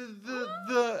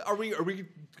 Are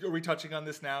we touching on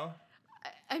this now?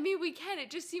 I mean, we can.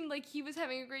 It just seemed like he was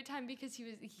having a great time because he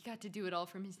got to do it all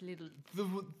from his little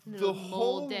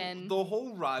mole den. The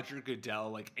whole Roger Goodell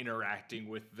like interacting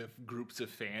with the groups of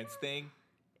fans thing.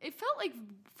 It felt like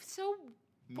so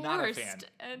forced.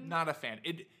 Not a fan.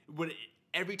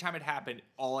 Every time it happened,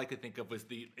 all I could think of was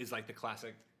the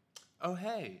classic, "Oh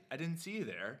hey, I didn't see you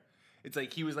there." It's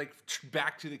like he was like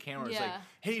back to the camera. It's like,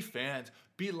 "Hey fans,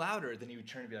 be louder." Then he would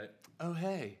turn and be like, "Oh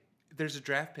hey, there's a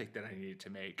draft pick that I needed to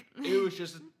make." It was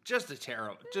just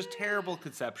terrible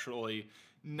conceptually.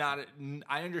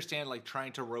 I understand like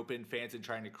trying to rope in fans and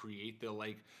trying to create the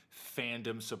like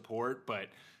fandom support, but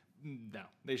no,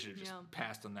 they should have just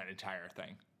passed on that entire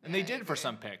thing. And they did for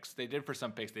some picks. They didn't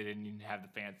even have the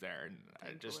fans there.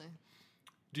 And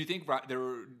do you think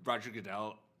Roger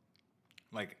Goodell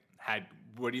like had?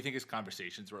 What do you think his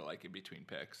conversations were like in between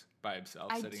picks by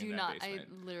himself sitting in that basement?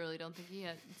 I literally don't think he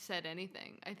had said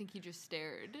anything. I think he just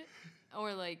stared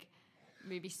or like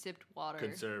maybe sipped water.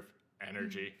 Conserve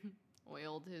energy.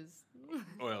 Oiled his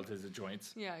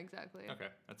joints. Yeah, exactly. Okay,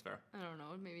 that's fair. I don't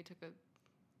know. Maybe took a.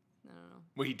 I don't know.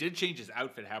 Well, he did change his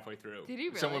outfit halfway through. Did he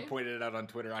really? Someone pointed it out on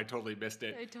Twitter. I totally missed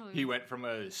it. He went from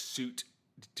a suit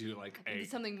to like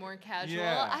something more casual.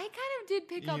 Yeah. I kind of did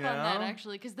pick up on that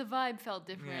actually because the vibe felt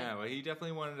different. Yeah, well, he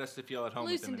definitely wanted us to feel at home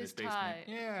with him in his basement. Tie.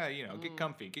 Yeah, get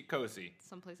comfy, get cozy.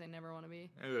 Someplace I never want to be.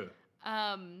 Ugh.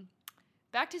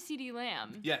 Back to CeeDee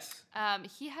Lamb. Yes.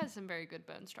 He has some very good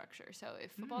bone structure. So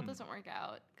if football doesn't work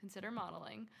out, consider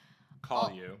modeling.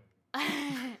 Call you.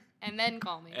 And then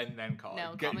call me.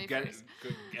 Call me first.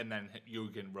 And then you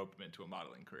can rope him into a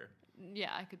modeling career. Yeah,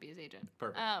 I could be his agent.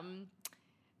 Perfect.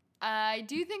 I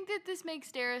do think that this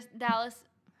makes Dallas.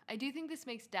 I do think this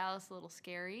makes Dallas a little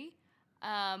scary.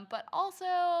 But also,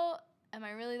 am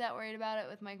I really that worried about it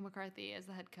with Mike McCarthy as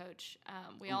the head coach?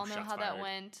 We all know how that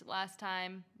went last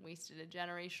time. Wasted a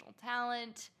generational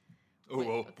talent.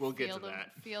 We'll get to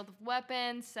that. Field of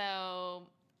weapons. So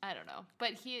I don't know,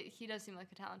 but he does seem like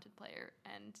a talented player,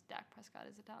 and Dak Prescott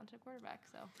is a talented quarterback.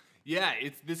 So yeah,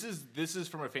 this is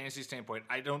from a fantasy standpoint.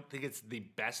 I don't think it's the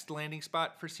best landing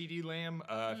spot for CeeDee Lamb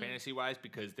fantasy wise,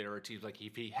 because there are teams like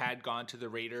if he had gone to the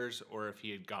Raiders or if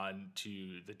he had gone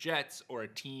to the Jets or a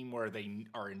team where they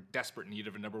are in desperate need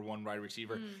of a number one wide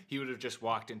receiver, he would have just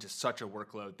walked into such a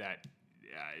workload that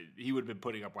he would have been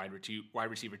putting up wide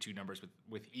receiver 2 numbers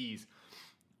with ease.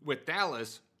 With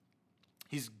Dallas,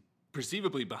 he's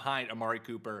perceivably behind Amari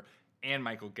Cooper and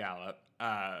Michael Gallup,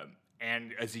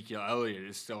 and Ezekiel Elliott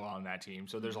is still on that team.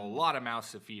 So there's a lot of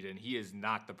mouths to feed, and he is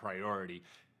not the priority.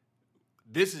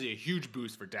 This is a huge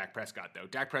boost for Dak Prescott, though.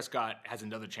 Dak Prescott has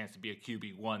another chance to be a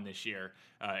QB1 this year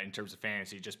in terms of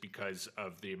fantasy, just because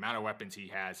of the amount of weapons he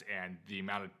has and the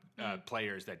amount of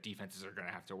players that defenses are going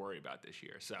to have to worry about this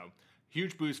year. So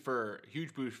huge boost for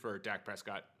Dak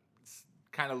Prescott.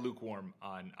 kind of lukewarm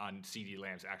on CeeDee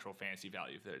Lamb's actual fantasy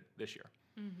value this year.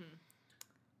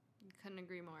 Couldn't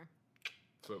agree more.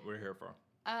 That's what we're here for.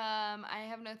 I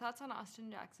have no thoughts on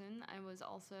Austin Jackson. I was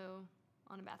also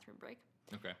on a bathroom break.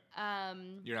 Okay.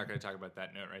 You're not going to talk about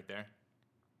that note right there?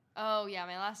 Oh, yeah.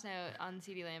 My last note on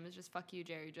CeeDee Lamb is just fuck you,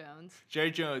 Jerry Jones.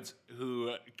 Jerry Jones,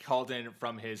 who called in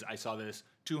from his, I saw this,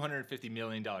 $250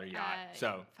 million yacht.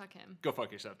 So fuck him. Go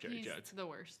fuck yourself, Jerry He's Jones. the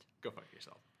worst. Go fuck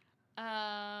yourself.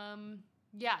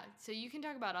 Yeah, so you can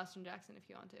talk about Austin Jackson if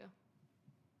you want to.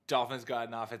 Dolphins got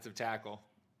an offensive tackle.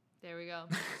 There we go.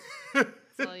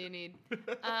 That's all you need.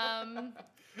 And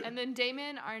then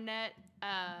Damon Arnett,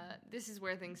 this is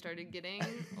where things started getting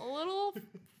a little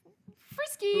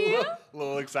frisky. A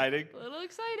little exciting. A little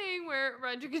exciting, where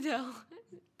Roger Goodell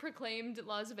proclaimed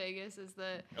Las Vegas as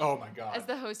the Oh my God. as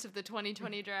the host of the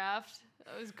 2020 draft.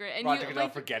 That was great. And Roger you, Goodell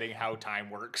like, forgetting how time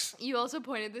works. you also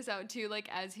pointed this out too, like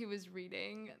as he was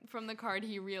reading from the card,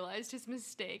 he realized his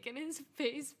mistake and his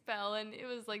face fell, and it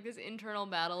was like this internal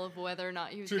battle of whether or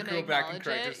not he was To going to go back and acknowledge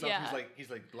correct it. himself, Yeah. he's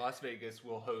like, Las Vegas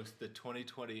will host the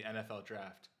 2020 NFL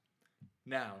Draft.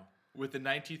 Now, with the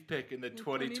 19th pick in the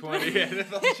 2020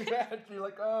 NFL Draft, you're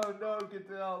like, oh no,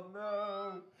 Goodell,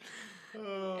 no.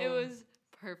 Oh. It was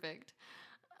perfect.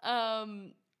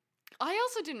 I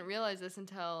also didn't realize this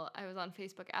until I was on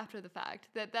Facebook after the fact,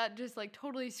 that just like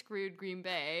totally screwed Green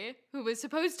Bay, who was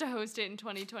supposed to host it in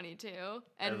 2022,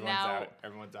 and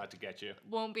Everyone's out to get you.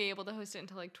 won't be able to host it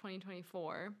until like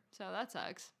 2024. So that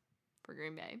sucks for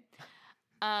Green Bay.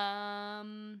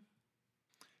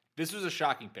 This was a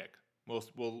shocking pick.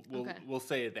 Okay. We'll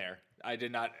say it there. I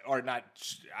did not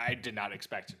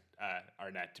expect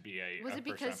Arnett to be a Was it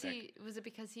first round pick.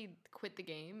 because he quit the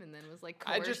game and then was like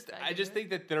I coerced just back into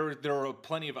think that there were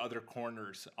plenty of other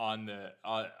corners on the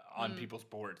people's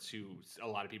boards who a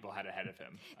lot of people had ahead of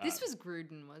him. This was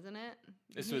Gruden, wasn't it?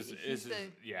 It's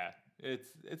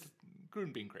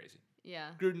Gruden being crazy.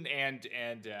 Yeah. Gruden and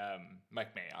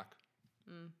Mike Mayock.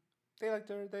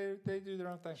 They do their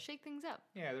own thing. Shake things up.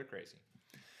 Yeah, they're crazy.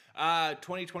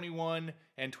 2021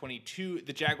 and 22,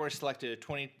 the Jaguars selected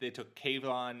they took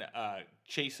Kayvon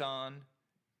Chason.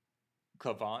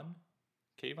 Clavon?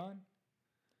 Kayvon?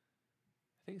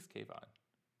 I think it's Kayvon.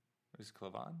 Or is it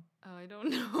Clavon? Oh, I don't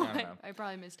know. I don't know. I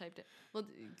probably mistyped it. Well,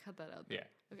 cut that out. Yeah.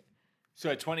 Okay. So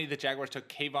at 20, the Jaguars took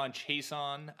Kayvon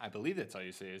Chason. I believe that's how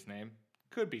you say his name.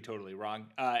 Could be totally wrong.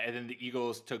 And then the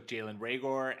Eagles took Jalen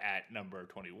Reagor at number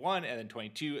 21. And then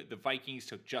 22, the Vikings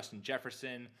took Justin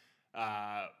Jefferson.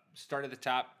 Start at the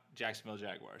top, Jacksonville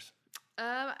Jaguars.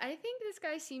 I think this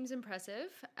guy seems impressive.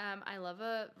 I love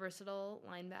a versatile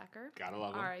linebacker. Gotta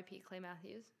love him. R.I.P. Clay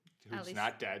Matthews. Who's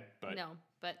not dead, but no,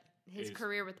 but his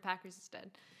career with the Packers is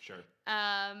dead. Sure.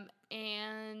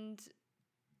 And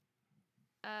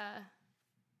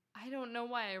I don't know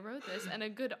why I wrote this. And a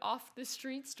good off the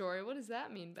street story. What does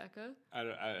that mean, Becca?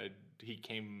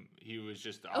 He was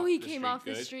just off he the came street off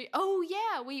good. the street. Oh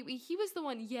yeah, he was the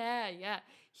one. Yeah.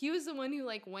 He was the one who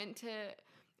like went to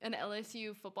an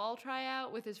LSU football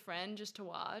tryout with his friend just to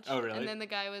watch. Oh really? And then the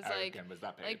guy was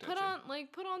put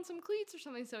on some cleats or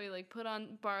something. So he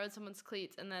borrowed someone's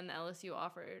cleats, and then LSU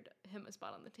offered him a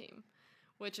spot on the team.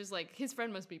 Which is like, his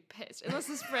friend must be pissed. Unless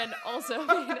his friend also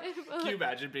made it. Can you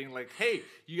imagine being like, hey,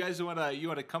 you guys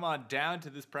wanna come on down to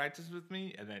this practice with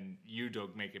me? And then you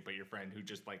don't make it, but your friend who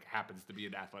just like happens to be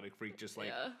an athletic freak just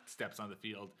like steps on the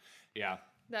field. Yeah.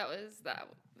 That was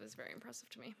very impressive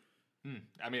to me.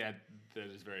 I mean, that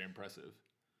is very impressive.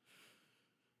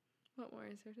 What more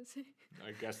is there to say?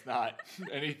 I guess not.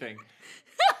 Anything.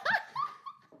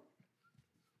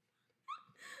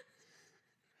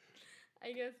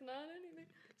 I guess not anything.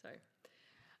 Sorry.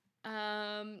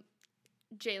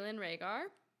 Jalen Reagor.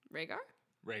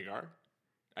 Rhaegar.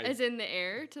 As in the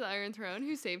heir to the Iron Throne,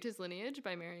 who saved his lineage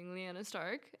by marrying Lyanna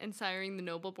Stark and siring the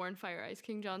noble-born Fire Ice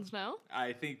King Jon Snow.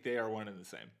 I think they are one and the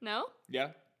same. No? Yeah.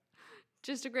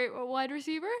 Just a great wide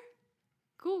receiver?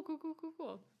 Cool.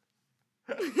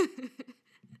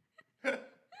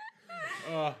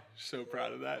 Oh, so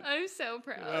proud of that. I'm so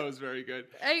proud. That was very good.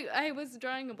 I was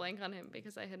drawing a blank on him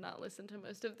because I had not listened to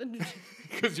most of the...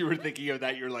 Because you were thinking of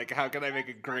that, you're like, how can I make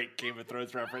a great Game of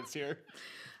Thrones reference here?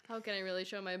 How can I really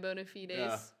show my bona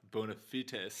fides? Bona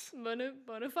fides. Bona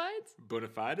fides? Bona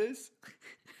fides?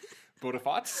 Bona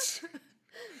fides?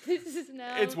 This is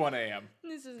now... It's 1 a.m.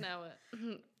 This is now it.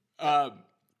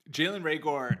 Jalen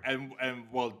Reagor, and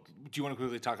well, do you want to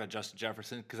quickly talk about Justin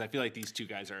Jefferson? Because I feel like these two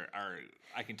guys are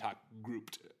I can talk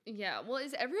grouped. Yeah, well,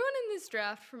 is everyone in this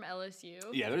draft from LSU?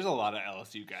 Yeah, there's a lot of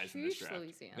LSU guys in this Huge draft.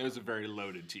 Louisiana. It was a very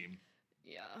loaded team.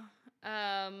 Yeah.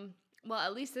 Well,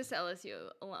 at least this LSU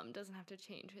alum doesn't have to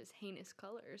change his heinous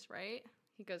colors, right?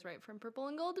 He goes right from purple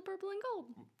and gold to purple and gold.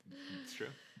 It's true.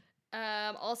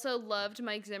 Also loved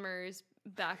Mike Zimmer's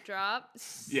backdrop.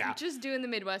 Yeah. Just doing the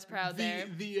Midwest proud there.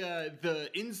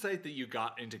 The insight that you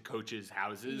got into coaches'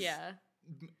 houses. Yeah.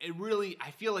 It really,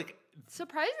 I feel like.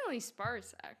 Surprisingly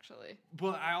sparse, actually.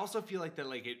 But I also feel like that,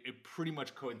 like, it pretty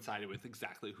much coincided with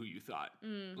exactly who you thought.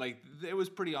 Like, it was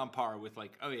pretty on par with,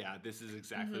 like, oh yeah, this is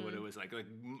exactly what it was like. Like,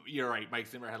 you're right, Mike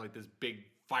Zimmer had like this big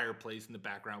fireplace in the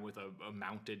background with a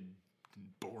mounted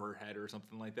boar head or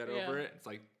something like that over it. It's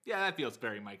like, yeah, that feels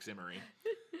very Mike Zimmery.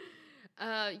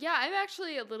 Yeah, I'm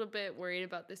actually a little bit worried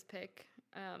about this pick.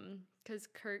 Because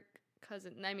Kirk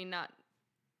Cousins, I mean, not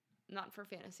for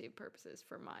fantasy purposes,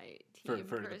 for my team.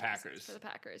 For the Packers. For the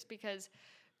Packers, because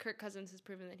Kirk Cousins has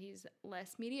proven that he's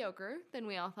less mediocre than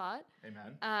we all thought.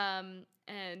 Amen.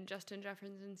 And Justin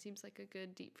Jefferson seems like a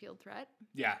good deep field threat.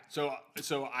 Yeah, so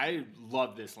I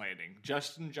love this landing.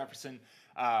 Justin Jefferson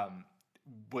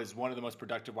was one of the most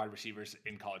productive wide receivers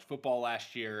in college football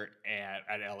last year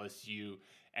at LSU,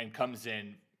 and comes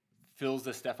in, fills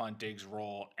the Stephon Diggs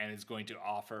role, and is going to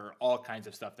offer all kinds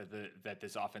of stuff that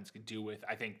this offense can do with.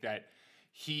 I think that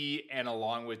he, and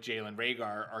along with Jalen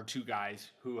Reagor, are two guys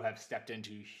who have stepped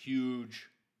into huge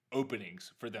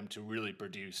openings for them to really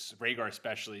produce. Reagor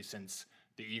especially, since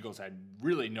the Eagles had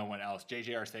really no one else.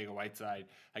 J.J. Arcega-Whiteside,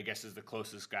 I guess, is the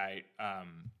closest guy.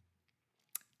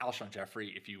 Alshon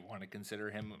Jeffrey, if you want to consider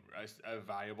him a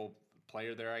viable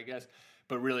player there, I guess.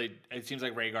 But really, it seems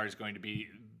like Reagor is going to be,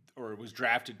 or was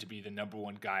drafted to be, the number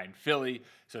one guy in Philly.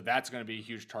 So that's going to be a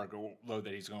huge target load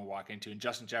that he's going to walk into. And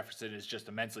Justin Jefferson is just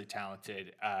immensely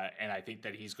talented. And I think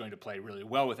that he's going to play really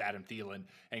well with Adam Thielen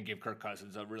and give Kirk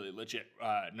Cousins a really legit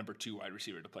number 2 wide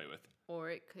receiver to play with. Or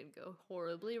it could go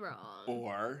horribly wrong.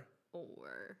 Or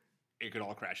it could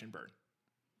all crash and burn.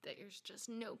 There's just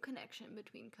no connection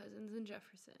between Cousins and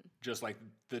Jefferson. Just like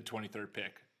the 23rd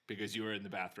pick, because you were in the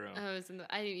bathroom.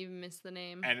 I didn't even miss the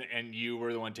name. And you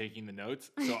were the one taking the notes,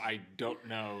 so I don't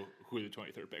know who the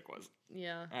 23rd pick was.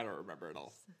 Yeah. I don't remember at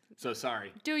all. So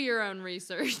sorry. Do your own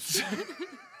research.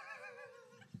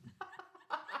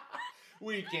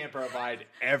 We can't provide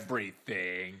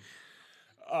everything.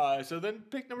 So then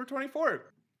pick number 24.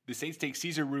 The Saints take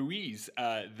Cesar Ruiz,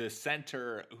 the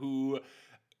center who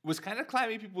was kind of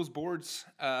climbing people's boards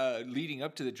leading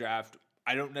up to the draft.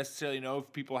 I don't necessarily know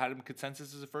if people had him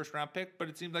consensus as a first-round pick, but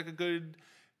it seemed like a good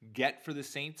get for the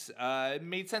Saints. It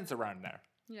made sense around there.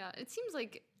 Yeah, it seems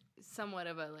like somewhat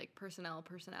of a like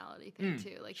personality thing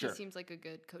too. Like sure. He seems like a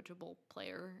good coachable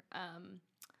player.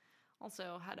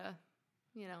 Also had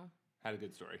a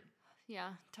good story.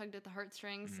 Yeah, tugged at the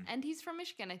heartstrings. And he's from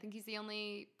Michigan. I think he's the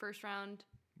only first-round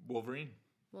Wolverine,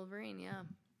 yeah.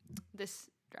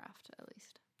 This draft, at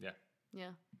least. Yeah.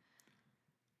 Yeah.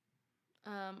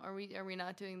 Are we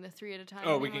not doing the 3 at a time?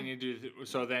 Oh, we anymore? can do.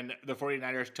 So then the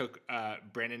 49ers took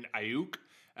Brandon Ayuk.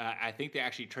 I think they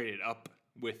actually traded up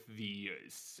with the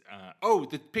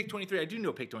pick 23. I do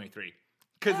know pick 23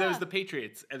 because that was the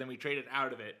Patriots, and then we traded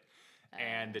out of it,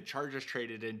 and the Chargers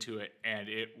traded into it, and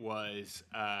it was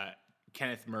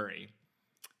Kenneth Murray,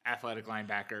 athletic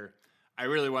linebacker. I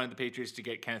really wanted the Patriots to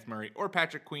get Kenneth Murray or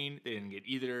Patrick Queen. They didn't get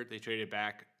either. They traded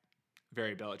back.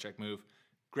 Very Belichick move.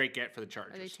 Great get for the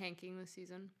Chargers. Are they tanking this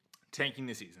season? Tanking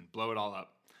the season. Blow it all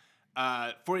up.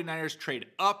 49ers trade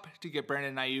up to get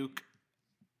Brandon Ayuk.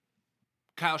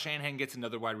 Kyle Shanahan gets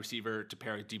another wide receiver to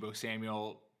pair with Deebo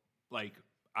Samuel. Like,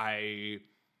 I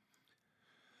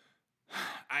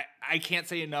can't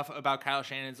say enough about Kyle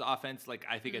Shanahan's offense. Like,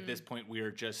 I think at this point we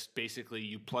are just basically,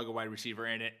 you plug a wide receiver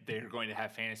in it, they're going to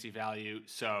have fantasy value.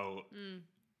 So,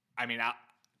 I mean,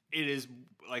 it is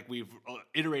like we've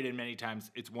iterated many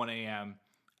times. It's 1 a.m.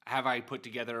 Have I put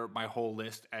together my whole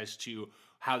list as to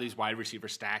how these wide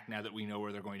receivers stack now that we know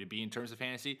where they're going to be in terms of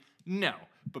fantasy? No.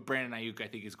 But Brandon Ayuk, I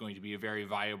think, is going to be a very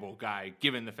viable guy,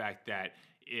 given the fact that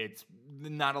it's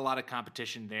not a lot of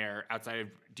competition there outside of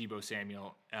Deebo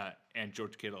Samuel and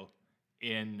George Kittle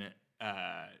in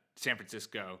San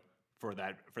Francisco for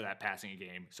that passing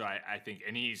game. So I think,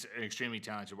 and he's an extremely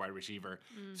talented wide receiver.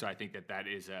 So I think that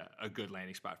is a good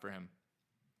landing spot for him.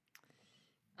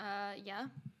 Yeah.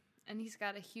 And he's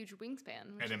got a huge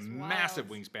wingspan. And a massive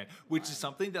wingspan, which is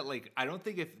something that, like, I don't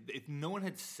think if no one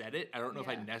had said it, I don't know if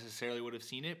I necessarily would have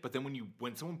seen it. But then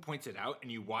when someone points it out and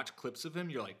you watch clips of him,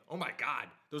 you're like, oh my God,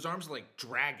 those arms are like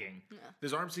dragging. Yeah.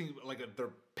 Those arms seem like they're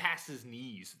past his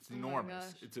knees. It's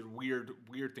enormous. It's a weird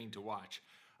thing to watch.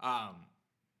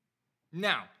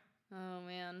 Now. Oh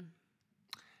man.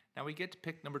 Now we get to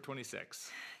pick number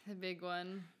 26. The big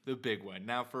one. The big one.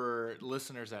 Now, for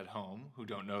listeners at home who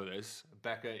don't know this,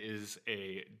 Becca is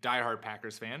a diehard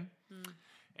Packers fan.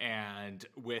 And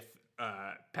with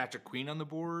Patrick Queen on the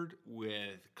board,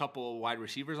 with a couple wide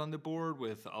receivers on the board,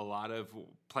 with a lot of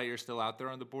players still out there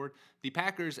on the board. The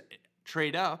Packers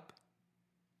trade up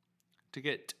to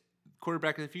get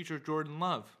quarterback of the future, Jordan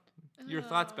Love. Your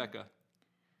thoughts, Becca?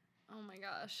 Oh my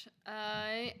gosh.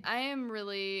 I am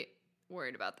really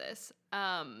worried about this.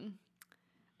 And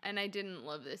I didn't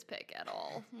love this pick at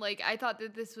all. Like, I thought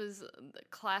that this was the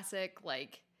classic,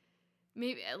 like,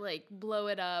 maybe, like, blow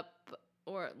it up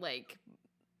or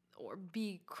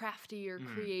be crafty or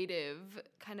creative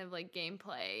kind of, like,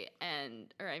 gameplay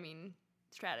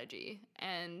strategy.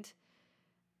 And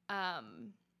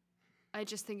I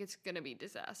just think it's going to be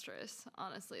disastrous,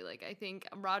 honestly. Like, I think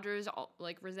Rodgers,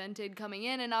 like, resented coming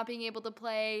in and not being able to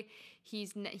play.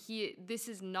 This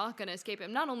is not going to escape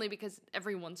him, not only because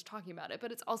everyone's talking about it,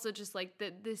 but it's also just, like,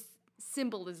 this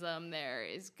symbolism there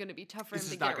is going to be tough for him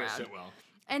to get around. This is not going to sit well.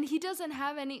 And he doesn't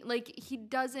have any, like, he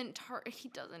doesn't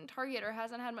target or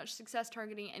hasn't had much success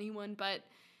targeting anyone but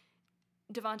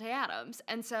Devontae Adams.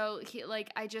 And so,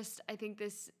 I think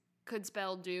this could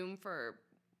spell doom for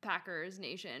Packers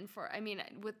Nation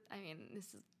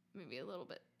this is maybe a little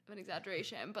bit of an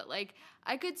exaggeration, but like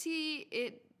I could see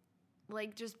it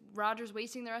like just Rodgers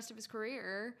wasting the rest of his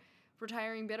career,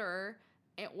 retiring bitter,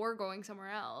 or going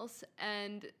somewhere else,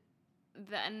 and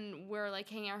then we're like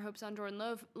hanging our hopes on Jordan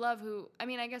Love, who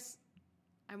I guess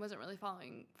I wasn't really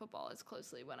following football as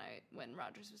closely when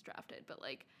Rodgers was drafted, but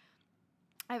like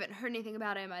I haven't heard anything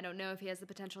about him. I don't know if he has the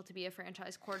potential to be a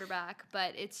franchise quarterback,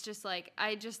 but it's just like,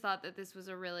 I just thought that this was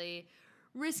a really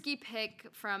risky pick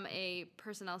from a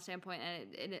personnel standpoint,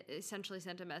 and it essentially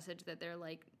sent a message that they're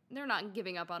not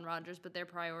giving up on Rodgers, but their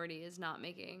priority is not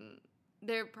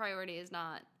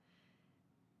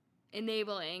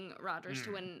enabling Rodgers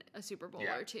to win a Super Bowl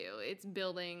or two. It's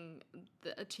building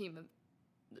a team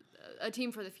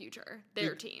for the future,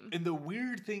 their team. And the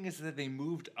weird thing is that they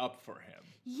moved up for him.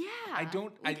 Yeah.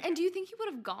 And do you think he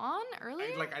would have gone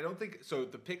earlier? I don't think so.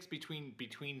 The picks between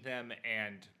them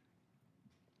and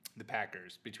the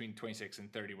Packers, between 26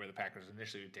 and 30, where the Packers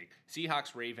initially would take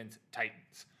Seahawks, Ravens,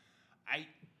 Titans.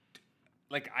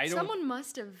 Someone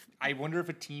must have. I wonder if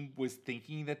a team was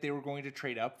thinking that they were going to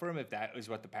trade up for him, if that was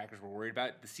what the Packers were worried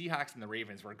about. The Seahawks and the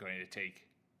Ravens weren't going to take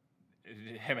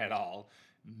him at all.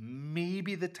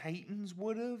 Maybe the Titans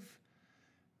would have,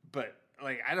 but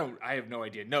I have no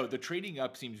idea. No, the trading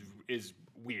up is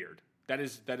weird. That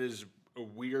is a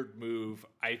weird move.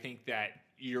 I think that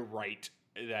you're right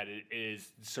that it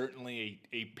is certainly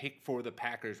a pick for the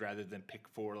Packers rather than pick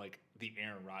for like the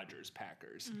Aaron Rodgers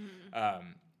Packers.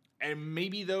 And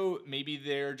maybe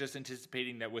they're just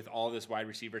anticipating that with all this wide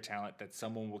receiver talent that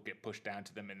someone will get pushed down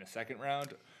to them in the second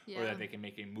round, or that they can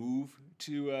make a move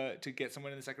to get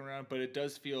someone in the second round. But it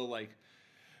does feel like,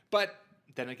 but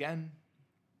then again,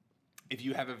 if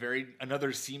you have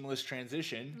another seamless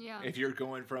transition, if you're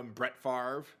going from Brett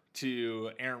Favre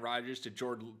to Aaron Rodgers to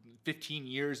 15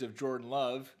 years of Jordan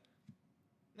Love,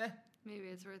 maybe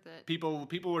it's worth it.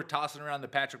 People were tossing around the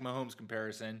Patrick Mahomes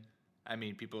comparison. I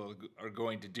mean, people are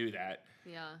going to do that.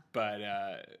 Yeah. But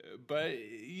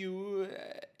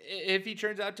if he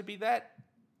turns out to be that,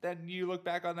 then you look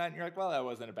back on that and you're like, well, that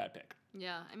wasn't a bad pick.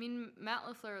 Yeah. I mean, Matt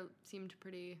LaFleur seemed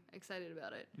pretty excited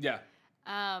about it. Yeah.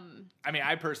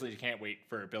 I personally can't wait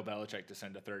for Bill Belichick to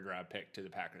send a third-round pick to the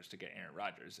Packers to get Aaron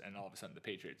Rodgers, and all of a sudden the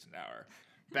Patriots now are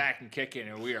back and kicking,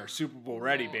 and we are Super Bowl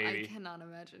ready, baby. I cannot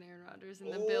imagine Aaron Rodgers in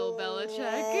the Bill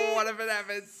Belichick what if it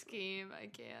happens? Scheme. I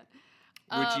can't.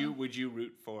 Would you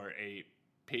root for an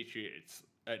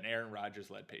Aaron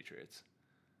Rodgers-led Patriots?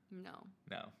 No.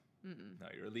 No. Mm-mm. No,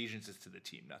 your allegiance is to the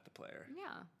team, not the player.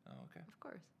 Yeah. Oh, okay. Of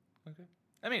course. Okay.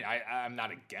 I mean, I'm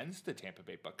not against the Tampa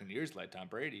Bay Buccaneers led Tom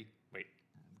Brady. Wait,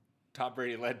 Tom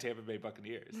Brady led Tampa Bay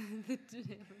Buccaneers.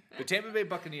 The Tampa Bay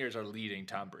Buccaneers are leading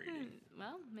Tom Brady.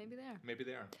 Well, maybe they are. Maybe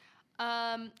they are.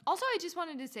 Also, I just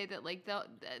wanted to say that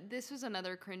this was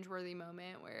another cringeworthy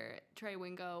moment where Trey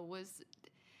Wingo was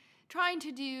trying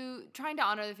to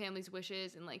honor the family's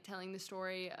wishes and like telling the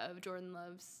story of Jordan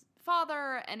Love's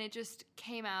father, and it just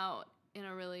came out in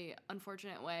a really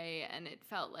unfortunate way, and it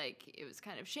felt like it was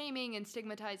kind of shaming and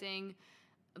stigmatizing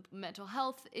mental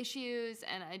health issues,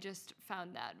 and I just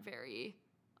found that very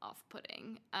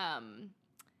off-putting. And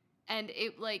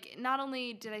it not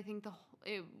only did I think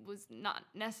it was not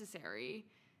necessary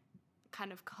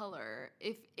kind of color,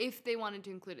 if they wanted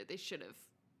to include it, they should have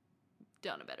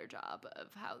done a better job of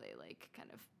how they kind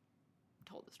of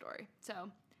told the story.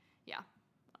 So, yeah.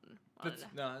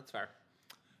 That's fair.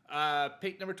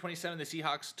 Pick number 27, the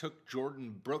Seahawks took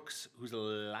Jordan Brooks, who's a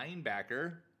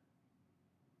linebacker.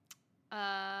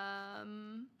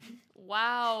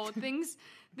 Wow, things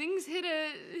hit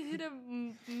a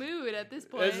mood at this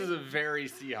point. This is a very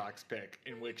Seahawks pick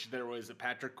in which there was a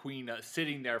Patrick Queen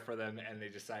sitting there for them, and they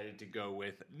decided to go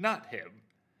with not him,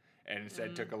 and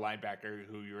instead took a linebacker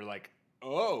who you were like,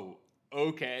 oh,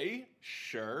 okay,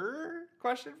 sure?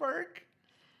 Question mark.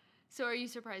 So, are you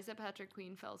surprised that Patrick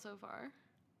Queen fell so far?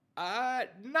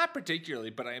 Not particularly,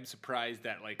 but I am surprised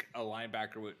that like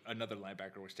another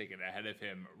linebacker was taken ahead of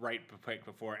him right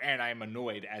before, and I'm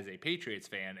annoyed as a Patriots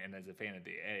fan and as a fan of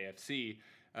the AFC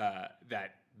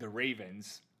that the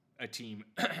Ravens, a team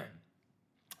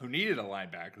who needed a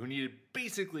linebacker, who needed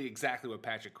basically exactly what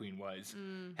Patrick Queen was,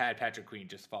 had Patrick Queen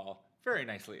just fall very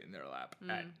nicely in their lap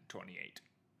at 28.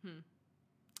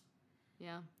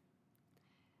 Yeah.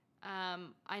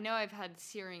 I know I've had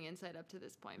searing insight up to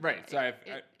this point. Right, so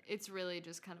it's really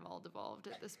just kind of all devolved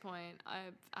at this point.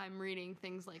 I'm reading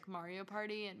things like Mario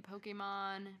Party and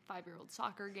Pokemon, 5-year-old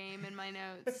soccer game in my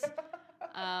notes.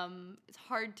 It's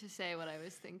hard to say what I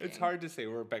was thinking. It's hard to say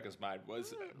where Rebecca's mind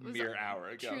was a mere hour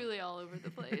ago. Truly all over the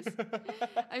place.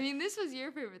 I mean, this was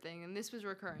your favorite thing, and this was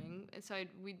recurring, so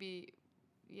we'd be,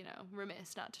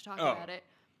 remiss not to talk about it.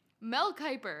 Mel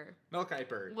Kiper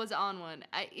was on one.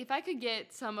 If I could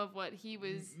get some of what he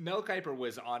was... Mel Kiper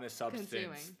was on a substance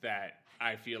consuming. That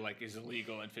I feel like is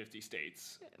illegal in 50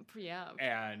 states. Yeah.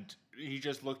 And he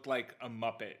just looked like a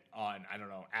Muppet on, I don't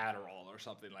know, Adderall or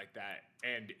something like that.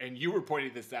 And you were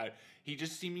pointing this out. He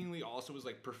just seemingly also was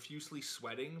like profusely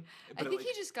sweating. But I think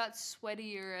he just got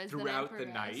sweatier as throughout the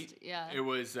night. Yeah. It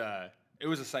was a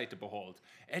sight to behold.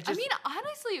 I mean,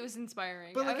 honestly, it was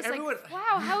inspiring. But I was like,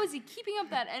 wow, how is he keeping up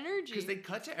that energy? Because they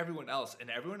cut to everyone else, and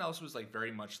everyone else was like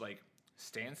very much like,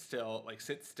 stand still, like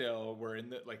sit still. We're in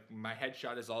the, like, my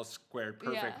headshot is all squared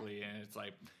perfectly. And it's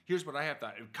like, here's what I have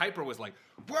to, and Kiper was like,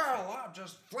 well, I'm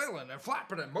just flailing and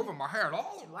flapping and moving my head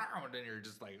all around. And you're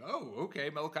just like, oh, okay,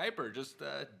 Mel Kiper, just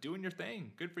doing your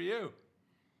thing. Good for you.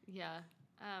 Yeah.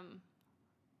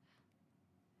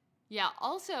 Yeah,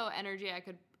 also energy I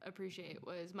could appreciate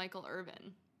was Michael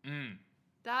Irvin.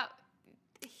 That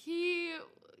he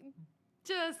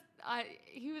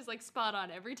was like spot on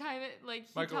every time he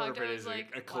Michael talked. Irvin I was is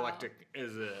like, eclectic. Wow.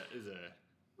 Is a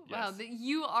Wow, yes.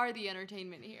 you are the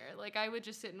entertainment here. Like, I would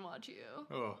just sit and watch you.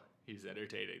 Oh, he's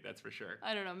entertaining. That's for sure.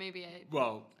 I don't know. Maybe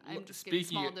I'm just speaking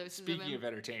getting small doses of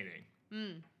entertaining,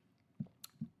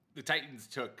 the Titans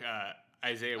took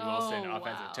Isaiah Wilson,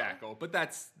 offensive tackle, but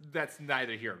that's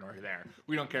neither here nor there.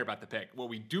 We don't care about the pick. What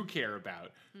we do care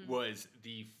about was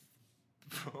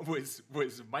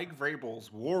was Mike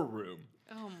Vrabel's war room.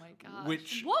 Oh my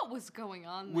gosh! What was going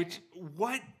on there?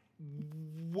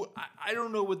 I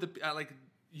don't know what the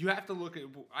you have to look at.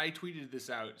 I tweeted this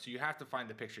out, so you have to find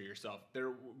the picture yourself.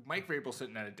 Mike Vrabel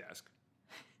sitting at a desk.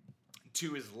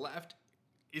 To his left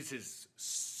is his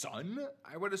son,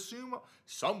 I would assume,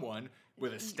 someone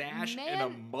with a stash and a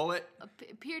mullet.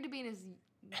 Appeared to be in his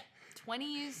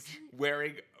 20s.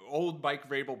 Wearing old Mike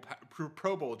Vrabel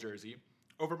Pro Bowl jersey.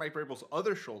 Over Mike Vrabel's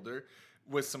other shoulder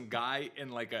was some guy in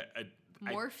like a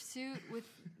morph suit with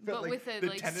a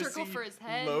Tennessee circle for his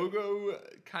head. Logo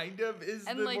kind of is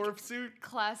and the morph suit.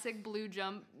 Classic blue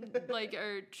jump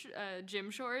gym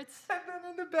shorts. And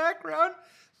then in the background,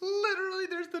 literally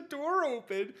there's the door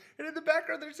open, and in the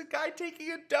background there's a guy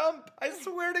taking a dump. I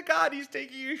swear to God, he's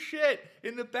taking a shit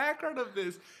in the background of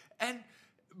this. And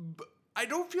I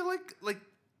don't feel like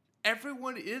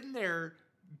everyone in there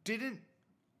didn't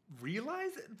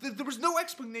realize it. There was no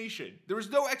explanation. There was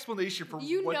no explanation for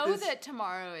that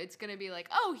tomorrow it's going to be like,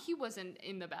 oh, he wasn't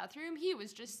in the bathroom. He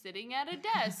was just sitting at a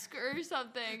desk or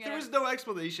something. There was no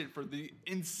explanation for the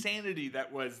insanity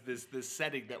that was this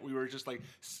setting that we were just like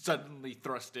suddenly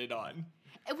thrust in on.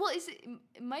 Well, is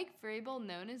Mike Vrabel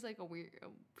known as like a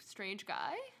strange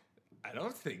guy? I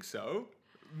don't think so.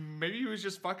 Maybe he was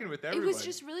just fucking with everyone. It was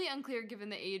just really unclear given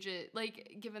the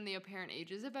apparent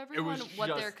ages of everyone,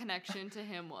 what their connection to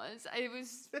him was.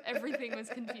 Everything was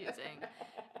confusing.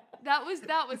 That was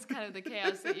kind of the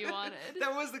chaos that you wanted.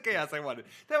 That was the chaos I wanted.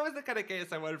 That was the kind of chaos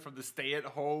I wanted from the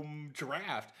stay-at-home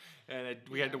draft. And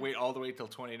we had to wait all the way till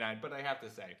 29. But I have to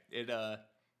say,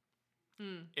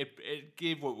 it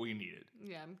gave what we needed.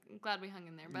 Yeah, I'm glad we hung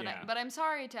in there. But Yeah. But I'm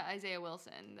sorry to Isaiah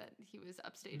Wilson that he was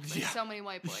upstaged by so many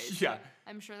white boys. Yeah.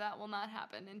 I'm sure that will not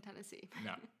happen in Tennessee.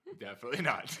 No, definitely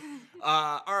not.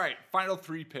 All right, final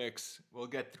 3 picks. We'll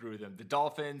get through them. The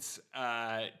Dolphins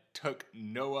took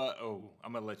Noah. Oh,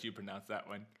 I'm going to let you pronounce that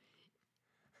one.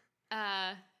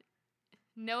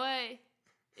 Noah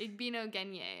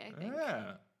Igbinoghene, I think.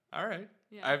 Yeah. All right.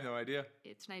 Yeah. I have no idea.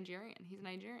 It's Nigerian. He's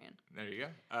Nigerian. There you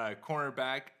go.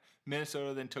 Cornerback.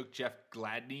 Minnesota then took Jeff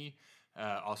Gladney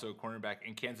also a cornerback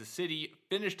in Kansas City,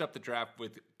 finished up the draft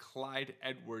with Clyde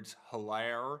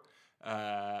Edwards-Helaire.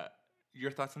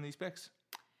 Your thoughts on these picks?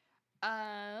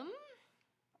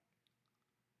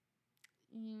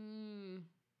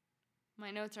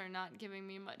 My notes are not giving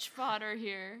me much fodder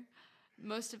here.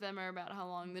 Most of them are about how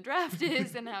long the draft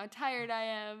is and how tired I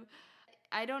am.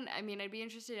 I'd be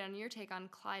interested on your take on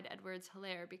Clyde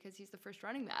Edwards-Helaire because he's the first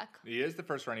running back. He is the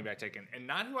first running back taken, and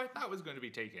not who I thought was going to be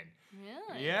taken.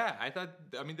 Really? Yeah,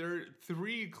 there are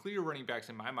 3 clear running backs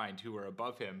in my mind who are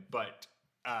above him, but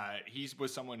he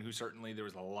was someone who certainly there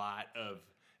was a lot of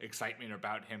excitement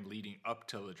about him leading up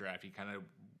till the draft. He kind of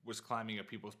was climbing up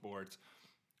people's boards.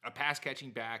 A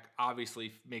pass-catching back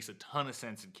obviously makes a ton of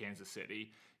sense in Kansas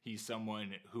City. He's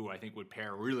someone who I think would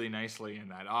pair really nicely in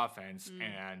that offense,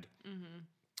 and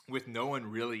with no one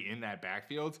really in that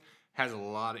backfield,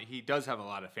 he does have a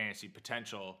lot of fantasy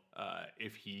potential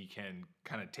if he can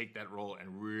kind of take that role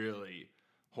and really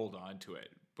hold on to it.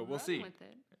 But we'll see.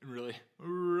 Really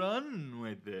run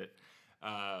with it.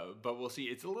 But we'll see.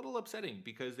 It's a little upsetting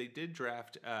because they did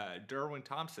draft Darwin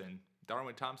Thompson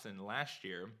last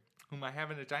year, whom I have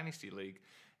in a dynasty league,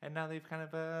 and now they've kind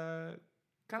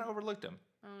of overlooked him.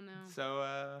 Oh no. So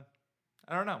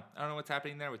I don't know. I don't know what's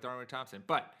happening there with Darwin Thompson,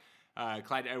 but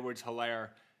Clyde Edwards-Helaire,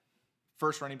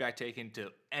 first running back taken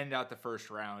to end out the first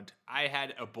round. I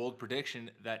had a bold prediction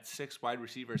that 6 wide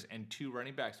receivers and 2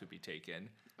 running backs would be taken.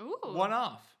 Ooh. One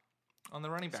off on the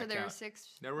running back. So there count. were 6.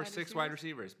 There were 6 wide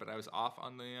receivers, but I was off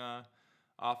on the.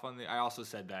 I also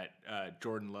said that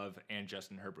Jordan Love and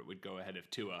Justin Herbert would go ahead of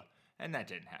Tua, and that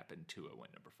didn't happen. Tua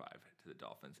went number 5 to the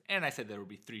Dolphins, and I said there would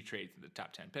be 3 trades in the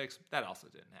top 10 picks. That also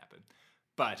didn't happen,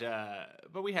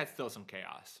 but we had still some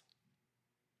chaos.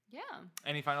 Yeah.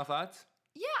 Any final thoughts?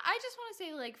 Yeah, I just want to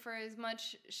say, like, for as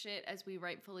much shit as we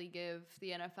rightfully give the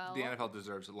NFL, the NFL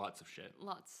deserves lots of shit.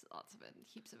 Lots of it,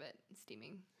 heaps of it,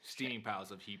 steaming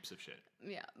piles of heaps of shit.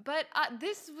 Yeah, but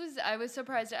I was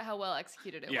surprised at how well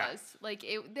executed it was. Like,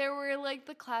 there were like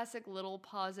the classic little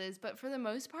pauses, but for the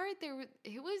most part,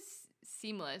 it was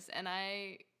seamless, and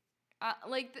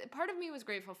part of me was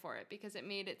grateful for it because it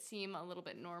made it seem a little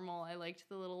bit normal. I liked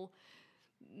the little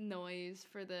noise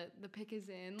for the pick is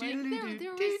in. Like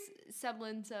there was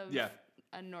semblance of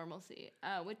a normalcy,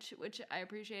 which I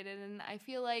appreciated, and I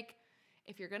feel like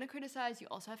if you're gonna criticize, you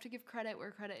also have to give credit where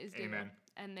credit is due. Amen.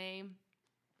 And they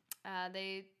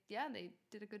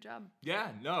did a good job. Yeah,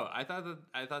 no, I thought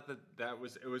that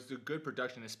was a good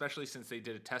production, especially since they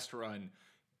did a test run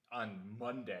on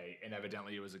Monday, and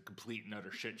evidently it was a complete and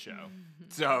utter shit show.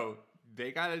 So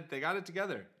they got it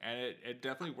together, and it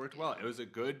definitely worked well. It was a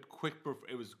good,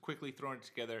 it was quickly thrown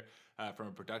together from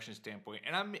a production standpoint.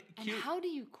 And I'm cute. And how do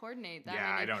you coordinate that? Yeah,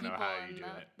 many I don't know people how you and do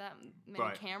that. That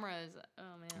many cameras.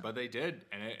 Oh man. But they did,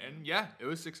 and it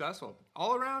was successful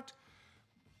all around.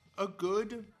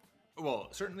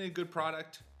 Certainly a good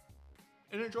product,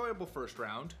 an enjoyable first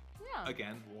round. Yeah.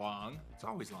 Again, long. It's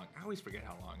always long. I always forget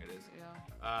how long it is.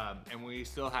 Yeah. And we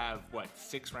still have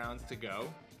 6 rounds to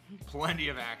go. Plenty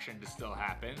of action to still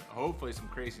happen. Hopefully some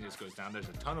craziness goes down. There's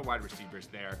a ton of wide receivers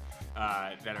there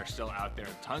that are still out there.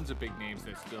 Tons of big names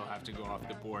that still have to go off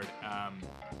the board.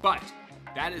 But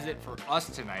that is it for us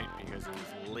tonight because it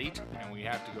is late and we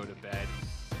have to go to bed.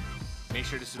 Make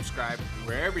sure to subscribe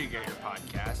wherever you get your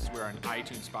podcasts. We're on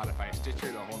iTunes, Spotify, Stitcher,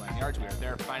 the whole 9 yards. We are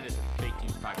there. Find us at the Fake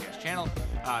Teams Podcast channel.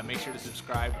 Make sure to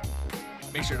subscribe.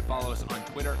 Make sure to follow us on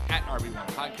Twitter at RB1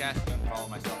 Podcast. You can follow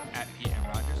myself at PM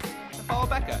Rogers. And follow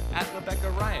Becca at Rebecca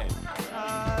Ryan.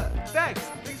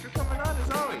 Thanks for coming on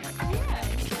as always.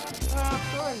 Yeah. Of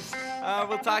course.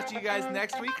 We'll talk to you guys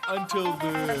next week. Until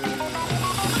then.